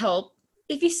doesn't help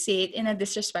if you say it in a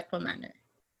disrespectful manner.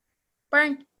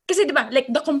 Parang, kasi diba,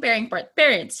 like, the comparing part,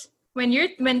 parents, when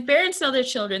parents tell their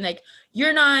children, like,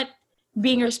 you're not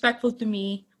being respectful to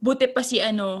me, buti pa si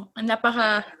ang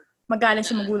napaka magaling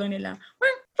sa magulang nila.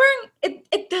 Parang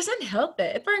it doesn't help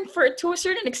it. Parang, to a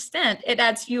certain extent, it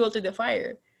adds fuel to the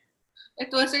fire.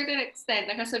 To a certain extent,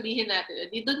 nakasabihin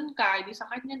natin, di dun ka, di sa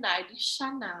kanya na, di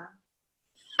siya na.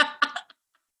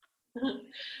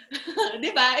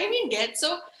 Diba? I mean,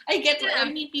 So, I get what, I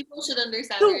mean, people should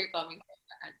understand where you're coming from.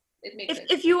 It makes sense.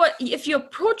 If you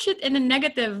approach it in a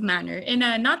negative manner, in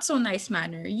a not so nice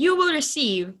manner, you will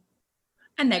receive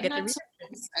a negative reaction.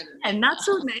 And not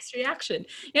so nice reaction.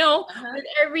 With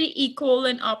every equal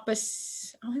and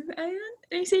opposite,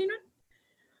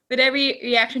 with every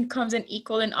reaction comes an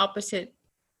equal and opposite.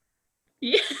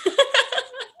 Yeah.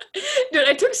 Dude,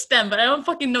 I took STEM, but I don't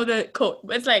fucking know the quote.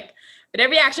 But it's like, with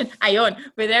every action,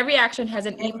 with every action has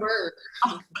an equal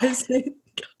opposite.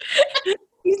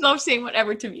 He loves saying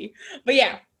whatever to me. But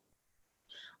yeah.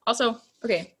 Also,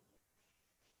 okay.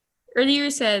 Earlier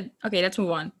you said, okay, let's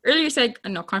move on. Earlier you said,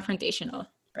 confrontational,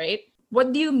 right?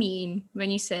 What do you mean when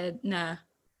you said na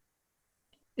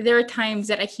there are times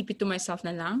that I keep it to myself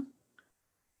na lang,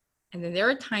 and then there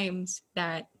are times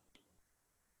that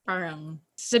parang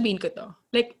sasabihin ko to?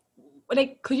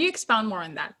 Like, could you expound more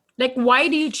on that? Like, why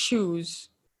do you choose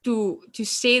to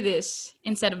say this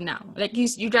instead of now? Like,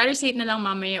 you'd rather say it na lang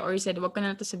mamaya, or you said, wag ko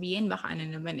na to sabihin, baka ano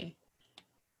naman eh.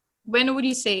 When would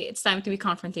you say it's time to be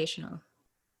confrontational?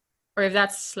 Or if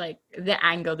that's like the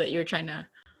angle that you're trying to...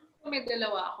 May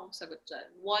dalawa akong sagot dyan.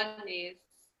 One is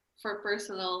for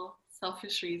personal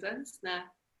selfish reasons na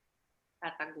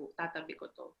tatabi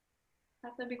ko to.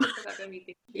 Tatabi ko to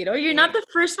gagamitin. You're not the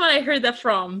first one I heard that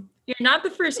from. You're not the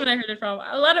first one I heard it from.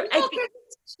 A lot of... I think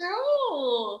it's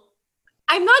true.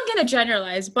 I'm not gonna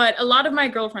generalize, but a lot of my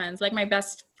girlfriends, like my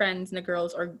best friends and the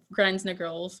girls, or friends and the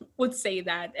girls, would say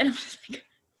that. And I'm just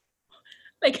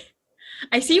like,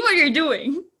 I see what you're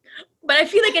doing, but I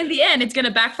feel like in the end, it's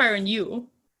gonna backfire on you.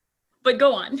 But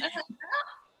go on.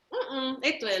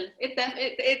 It will.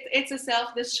 It's a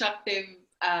self-destructive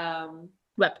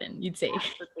weapon, you'd say.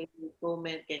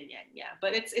 Moment, ganyan, yeah.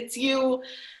 But it's you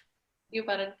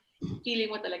parang feeling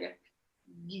mo talaga,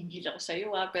 gigil ako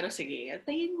sa'yo pero sige,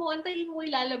 antayin mo,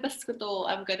 ilalabas ko to.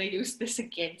 I'm gonna use this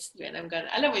against you, and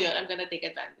alam mo yun, I'm gonna take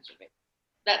advantage of it.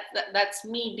 That's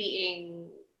me being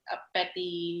a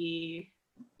petty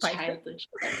childish.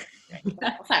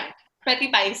 Fine. Petty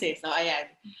Pisces, no? Ayan.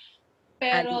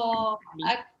 Pero,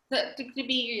 to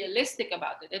be realistic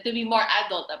about it, and to be more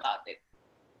adult about it,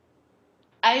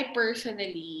 I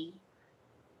personally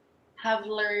have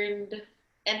learned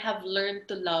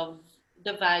to love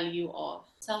the value of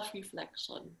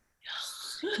self-reflection.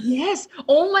 Yes.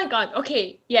 Oh my God.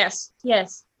 Okay. Yes. Yeah.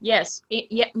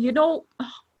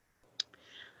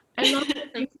 I love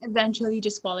things eventually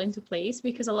just fall into place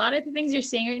because a lot of the things you're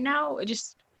saying right now are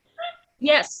just,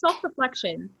 yes,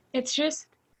 self-reflection. It's just,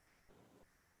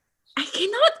 I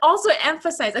cannot also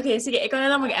emphasize. Okay, sige, ikaw na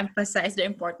lang mag-emphasize the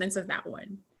importance of that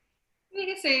one.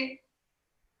 Kasi,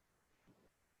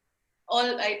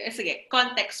 sige,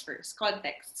 context first.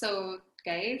 Context. So,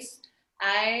 guys,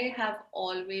 I have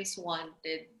always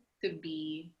wanted to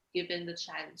be given the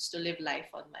chance to live life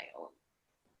on my own.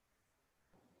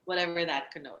 Whatever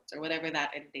that connotes or whatever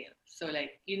that entails. So,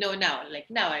 like,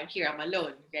 now, I'm here, I'm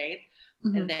alone, right?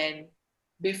 Mm-hmm. And then,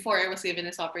 before I was given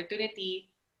this opportunity,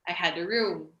 I had a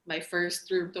room, my first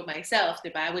room to myself,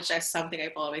 diba? Which is something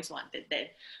I've always wanted then.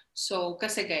 So,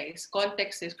 kasi guys,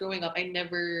 context is growing up,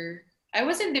 I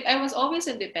was always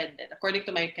independent according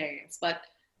to my parents, but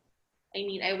I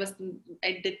mean,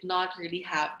 I did not really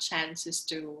have chances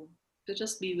to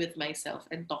just be with myself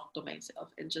and talk to myself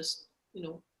and just,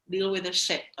 deal with the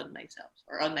shit on myself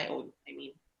or on my own, I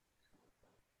mean.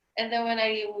 And then when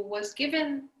I was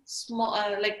given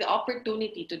the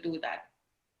opportunity to do that,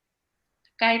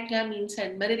 kahit nga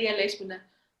minsan, marirealize mo na,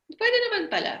 pwede naman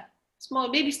pala.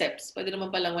 Small baby steps. Pwede naman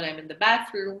pala when I'm in the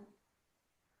bathroom,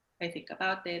 I think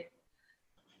about it.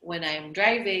 When I'm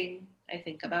driving, I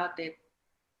think about it.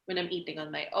 When I'm eating on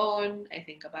my own, I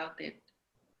think about it.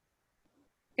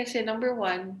 Kasi number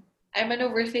one, I'm an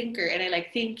overthinker and I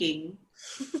like thinking.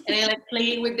 And I like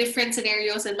playing with different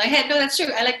scenarios in my head. No, that's true.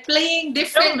 I like playing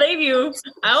different... I don't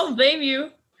blame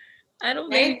you.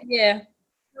 Yeah.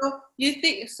 So, you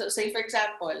think, so say for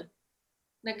example,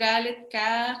 nagalit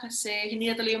ka kasi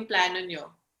hindi natuloy yung plano nyo.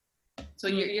 So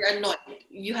you're annoyed.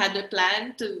 You had a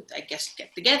plan to, I guess,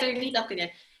 get together, meet up,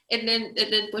 and then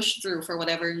push through for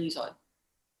whatever reason.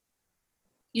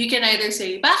 You can either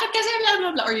say, bakit kasi blah,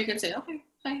 blah, blah, or you can say, okay,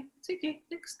 fine, sige,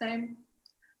 next time.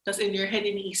 Tapos in your head,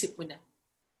 iniisip mo na,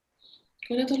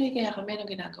 kung natuloy kaya kami, anong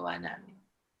ginagawa namin?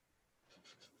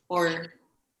 Or,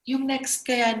 yung next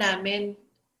kaya namin,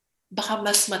 baka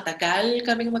mas matagal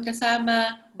kaming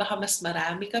magkasama, baka mas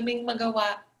marami kaming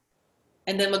magawa,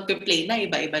 and then magpe-play na,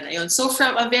 iba-iba na yon. So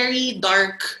from a very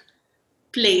dark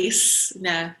place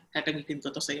na, kakamitin ko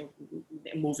to sa yung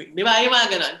moving, di ba? Yung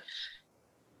mga ganon.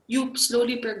 You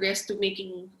slowly progress to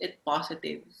making it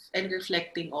positive and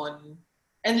reflecting on,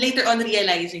 and later on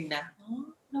realizing na,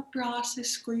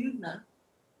 na-process ko yun na.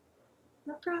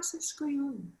 Na-process ko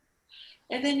yun.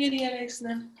 And then you realize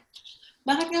na,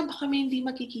 bakit nga ba kami hindi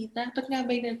makikita? Ba't nga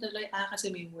ba yun natuloy? Kasi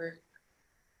may work.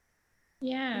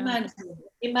 Yeah.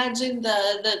 Imagine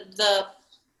the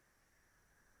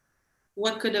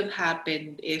what could have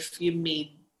happened if you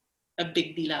made a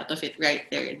big deal out of it right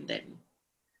there and then.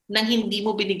 Nang hindi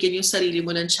mo binigyan yung sarili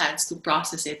mo ng chance to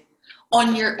process it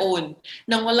on your own.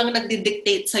 Nang walang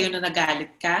nagdidictate sa'yo na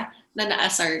nagalit ka, na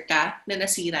naasar ka, na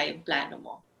nasira yung plano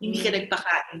mo. Hindi ka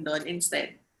nagpakain doon.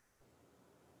 Instead,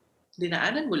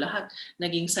 dinaanan mo lahat.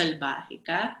 Naging salbahe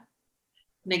ka,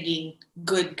 naging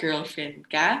good girlfriend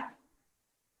ka,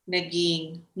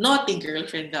 naging naughty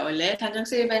girlfriend ka ulit, hanggang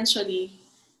sa eventually,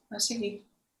 sige,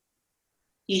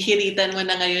 hihiritan mo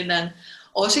na ngayon ng,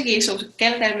 sige, so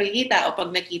kailan tayo makikita? O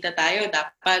pag nakita tayo,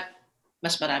 dapat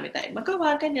mas marami tayong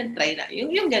magawa, ganyan, try na.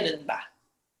 Yung ganun ba?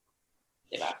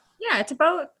 Diba? Yeah, it's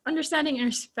about understanding and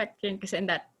respecting kasi in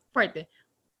that part. But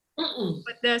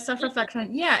the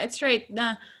self-reflection, yeah, it's right.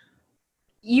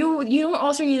 You don't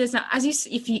also need this as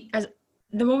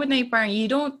the moment na you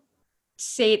don't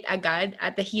say it agad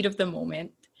at the heat of the moment.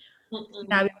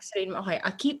 Sinabi mo sa sarili mo, okay,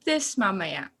 I'll keep this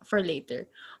mamaya for later.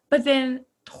 But then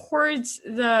towards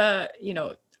the,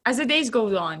 as the days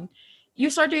go on,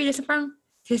 you start to realize parang,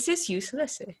 this is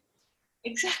useless eh.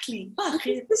 Exactly.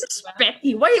 This is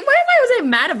petty. Why was I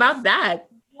mad about that?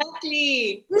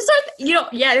 Exactly. You start,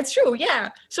 yeah, it's true,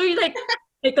 yeah. So you're like,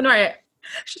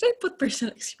 should I put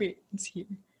personal experience here?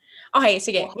 Okay,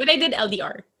 sige. When I did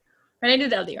LDR,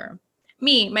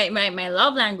 my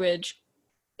love language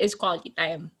is quality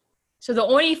time. So the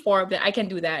only form that I can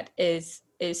do that is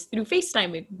through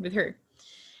FaceTime with her.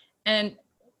 And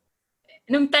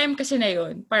nung time kasi na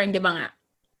yun, parang diba nga,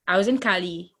 I was in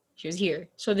Cali, she was here.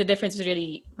 So the difference is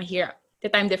really mahirap. The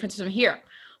time difference is mahirap.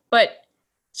 But,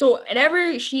 so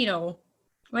whenever she,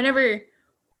 whenever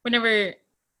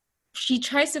she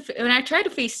tries to, when I try to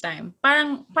FaceTime,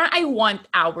 parang I want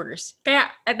hours. Kaya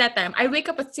at that time, I wake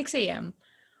up at 6 a.m.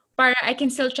 para I can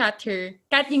still chat her.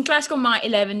 Kahit yung class ko mga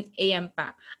 11 a.m.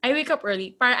 pa. I wake up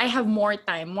early para I have more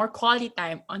time, more quality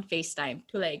time on FaceTime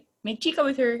to like make chika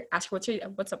with her, ask what's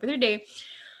up with her day.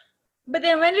 But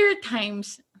then when there are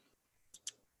times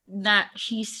that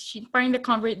she parang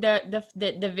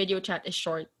the video chat is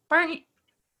short, parang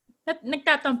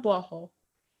nagtatampo ako.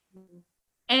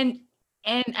 And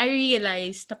I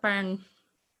realized na parang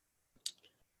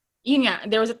yun nga,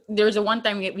 there was a one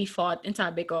time we fought and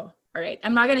sabi ko, all right,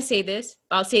 I'm not gonna say this,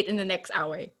 but I'll say it in the next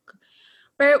hour.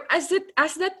 Pero as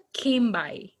that came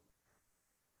by,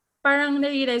 parang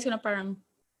na-realize ko na parang,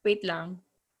 wait lang,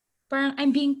 parang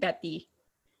I'm being petty.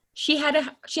 She had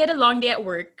a long day at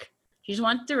work. She just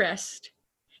wanted to rest.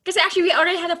 Because actually, we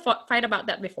already had a fight about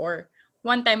that before.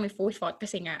 One time we fought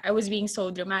kasi nga, I was being so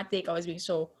dramatic. I was being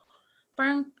so,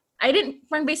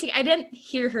 basically, I didn't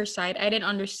hear her side. I didn't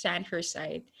understand her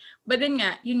side. But then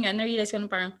nga, yun nga, na-realize ko na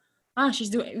parang, she's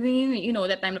doing,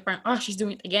 that time na parang, she's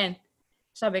doing it again.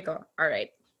 Sabi ko, all right,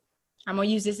 I'm gonna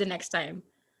use this the next time.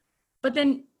 But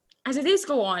then, as the days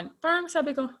go on, parang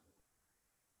sabi ko,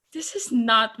 this is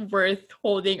not worth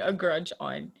holding a grudge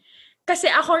on. Kasi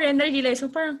ako rin na-realize ko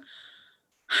parang,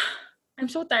 I'm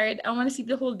so tired. I want to sleep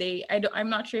the whole day. I'm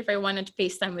not sure if I want to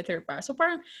FaceTime with her pa. So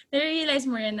parang na-realize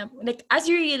mo rin na, like, as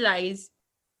you realize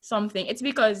something, it's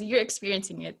because you're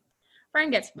experiencing it.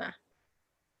 Parang gets ba?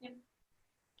 Yep.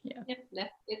 Yeah. Yep.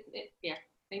 Yeah.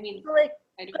 I mean, like,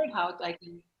 I don't know how I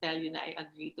can tell you that I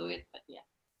agree to it, but yeah.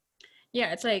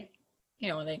 Yeah, it's like,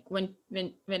 like when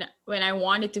I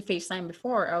wanted to FaceTime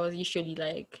before, I was usually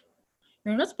like,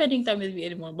 you're not spending time with me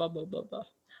anymore, blah, blah, blah, blah.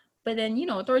 But then,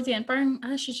 towards the end, parang,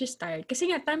 she's just tired. Kasi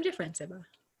nga, time difference, diba?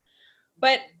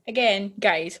 But again,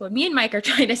 guys, what me and Mike are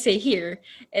trying to say here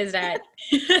is that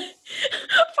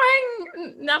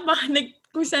parang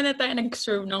kung saan na tayo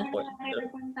nag-serve ng kwento.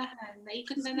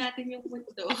 Naikot na natin yung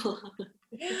mundo.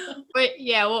 But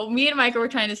yeah, what me and Mike were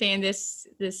trying to say in this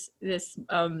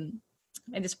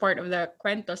part of the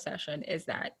Kwento session is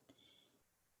that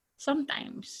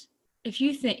sometimes if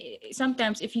you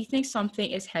think something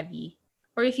is heavy,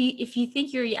 or if you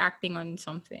think you're reacting on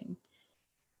something,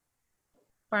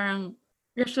 parang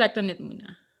reflect on it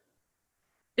muna.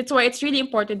 That's why it's really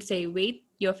important to say, wait,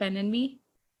 you offended me?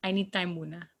 I need time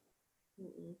muna.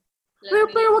 Pero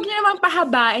wag niyo naman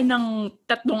pahabain ng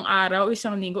 3 araw,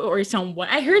 1 linggo, or 1 buwan.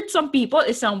 I heard some people,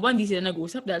 1 buwan, di sila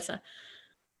nag-usap dahil sa...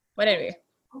 But anyway.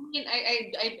 I mean,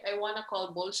 I wanna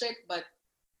call bullshit, but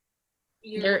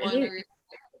you wanna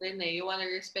respect din eh. You wanna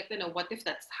respect din. What if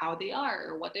that's how they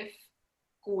are? Or what if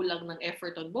kulang ng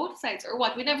effort on both sides? Or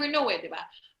what? We never know di ba?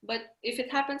 But if it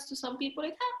happens to some people,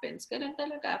 it happens. Ganun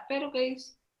talaga. Pero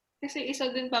guys, kasi isa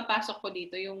din papasok ko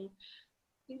dito, yung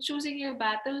choosing your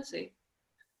battles eh.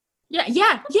 Yeah.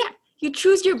 You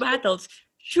choose your battles.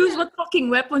 Choose what fucking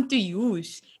weapon to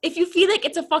use. If you feel like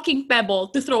it's a fucking pebble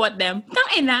to throw at them,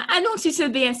 tangina, anong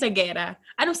sisilbihan sa gera?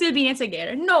 Anong silbihan sa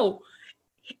gera? No.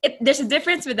 There's a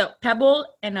difference with a pebble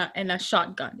and a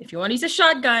shotgun. If you want to use a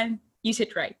shotgun, use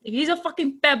it right. If you use a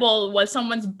fucking pebble while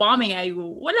someone's bombing at you,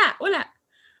 wala.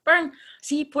 Parang,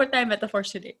 see, poor time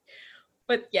metaphors today.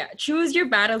 But yeah, choose your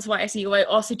battles wisely while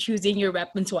also choosing your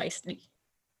weapons wisely.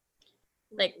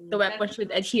 Like, the weapon should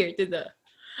adhere to the...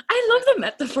 I love the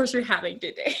metaphors we're having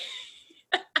today.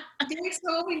 Okay,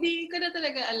 so hindi ko na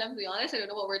talaga alam, to be honest. I don't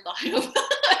know what we're talking about.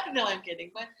 No, I'm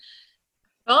kidding. But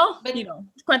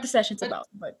Kwento session's about.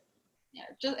 But yeah,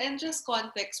 just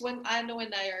context. When Ano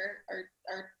and I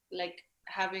are like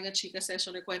having a chica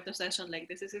session or Kwento session like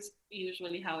this is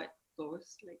usually how it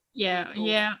goes. Like yeah.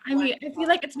 I mean, I feel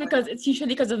like it's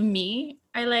usually because of me.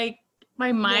 I like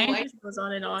my mind just goes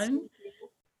on and on.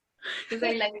 Because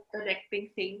I like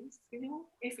connecting things,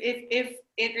 If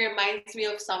it reminds me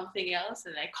of something else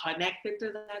and I connect it to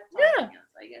that something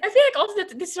else, I guess. I feel like also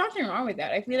that there's nothing wrong with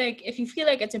that. I feel like if you feel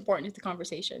like it's important to the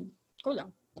conversation, go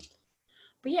lang.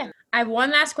 But yeah, I have one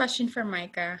last question for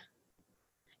Maica.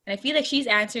 And I feel like she's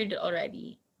answered it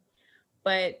already.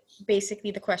 But basically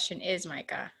the question is,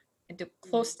 Maica, and to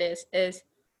close this is,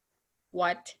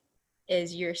 what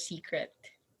is your secret?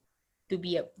 To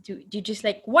just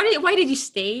like, why did you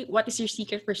stay? What is your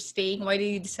secret for staying? Why did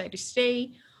you decide to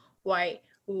stay? Why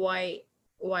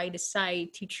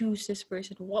decide to choose this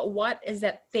person? What is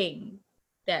that thing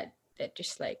that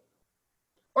just like,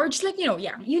 or just like,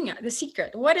 the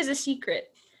secret. What is the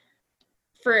secret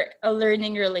for a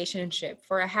learning relationship,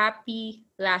 for a happy,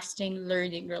 lasting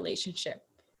learning relationship?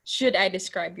 Should I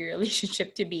describe your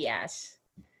relationship to be as?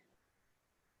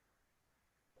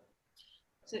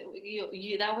 So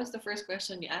that was the first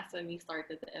question you asked when we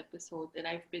started the episode, and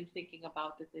I've been thinking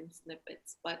about it in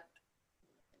snippets, but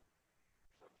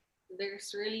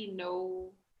there's really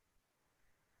no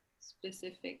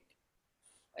specific.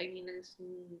 I mean,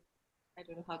 I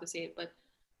don't know how to say it, but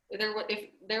if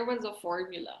there was a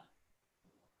formula,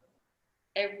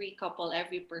 every couple,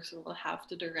 every person will have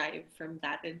to derive from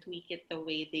that and tweak it the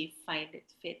way they find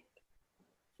it fit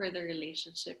for the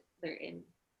relationship they're in,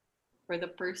 for the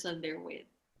person they're with.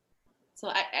 So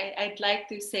I'd like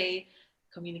to say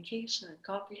communication,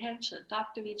 comprehension,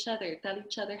 talk to each other, tell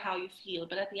each other how you feel.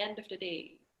 But at the end of the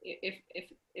day,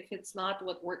 if it's not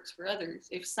what works for others,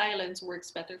 if silence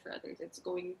works better for others, it's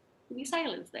going to be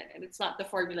silence then, and it's not the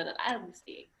formula that I'll be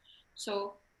saying.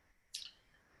 So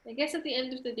I guess at the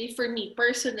end of the day, for me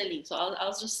personally, so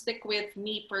I'll just stick with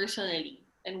me personally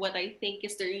and what I think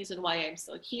is the reason why I'm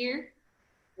still here,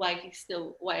 why I'm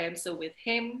still with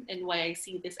him, and why I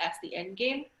see this as the end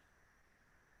game.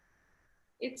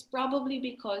 It's probably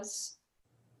because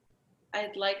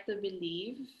I'd like to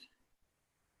believe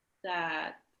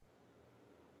that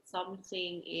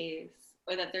something is,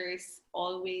 or that there is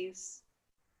always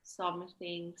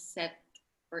something set,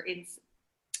 or in,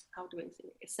 how do I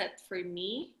say it, set for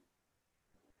me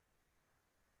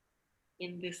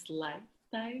in this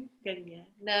lifetime, ganyan,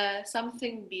 na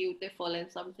something beautiful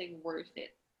and something worth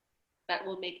it that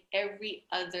will make every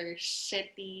other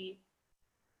shitty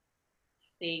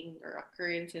thing or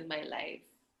occurrence in my life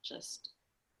just,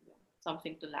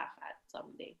 something to laugh at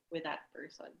someday with that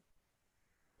person.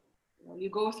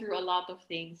 You go through a lot of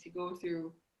things, you go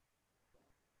through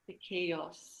the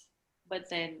chaos, but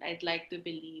then I'd like to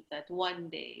believe that one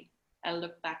day I'll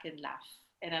look back and laugh,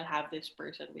 and I'll have this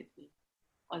person with me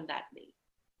on that day,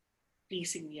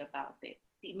 teasing me about it,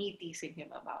 me teasing him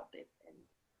about it. And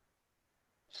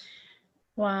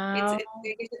Wow.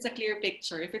 it's a clear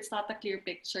picture. If it's not a clear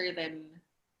picture, then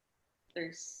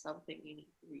there's something you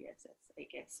need to reassess, I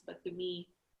guess. But to me,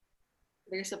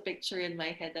 there's a picture in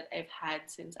my head that I've had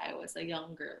since I was a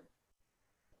young girl.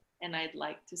 And I'd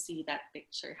like to see that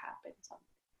picture happen someday.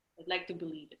 I'd like to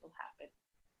believe it will happen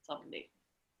someday.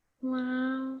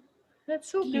 Wow. That's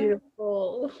so Yeah.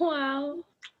 beautiful. Wow.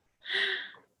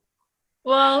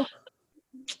 Well,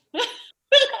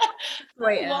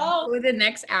 wait, Wow. for the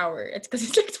next hour, it's because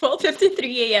it's like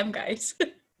 12:53 a.m., guys.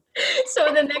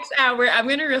 So the next hour, I'm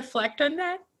gonna reflect on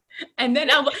that. And then,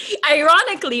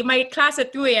 ironically, my class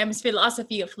at 2 a.m. is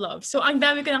philosophy of love. So, ang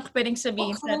dami ko nang pwedeng Oh,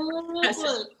 sabihin sa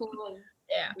present. cool, cool.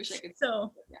 Yeah. Wish I could.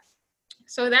 So, Yeah.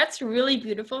 so that's really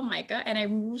beautiful, Micah. And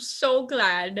I'm so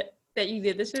glad that you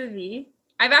did this with me.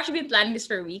 I've actually been planning this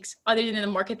for weeks, other than in a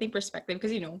marketing perspective,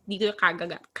 because, dito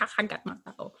kakagat mga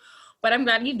tao. But I'm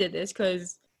glad you did this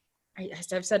because,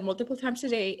 as I've said multiple times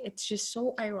today, it's just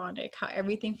so ironic how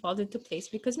everything falls into place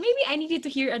because maybe I needed to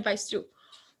hear advice too.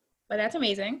 But that's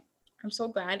amazing. I'm so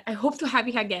glad. I hope to have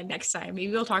you again next time.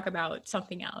 Maybe we'll talk about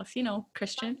something else,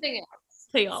 Christian Something else.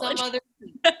 Some theology. other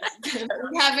things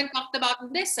we haven't talked about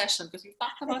in this session because we've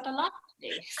talked about a lot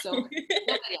today. So,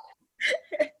 but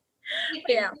yeah.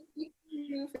 Yeah. Thank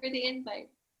you for the invite.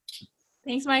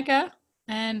 Thanks, Micah.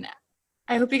 And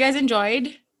I hope you guys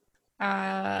enjoyed.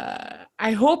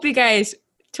 I hope you guys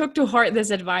took to heart this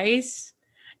advice.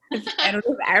 I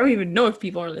don't even know if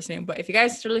people are listening, but if you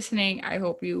guys are listening, I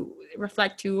hope you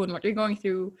reflect too on what you're going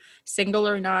through, single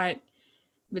or not,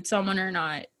 with someone or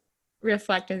not.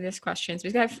 Reflect on these questions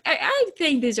because I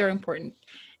think these are important,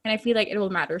 and I feel like it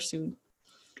will matter soon,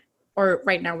 or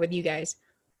right now with you guys.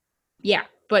 Yeah,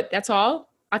 but that's all.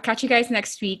 I'll catch you guys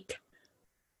next week.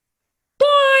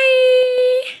 Bye.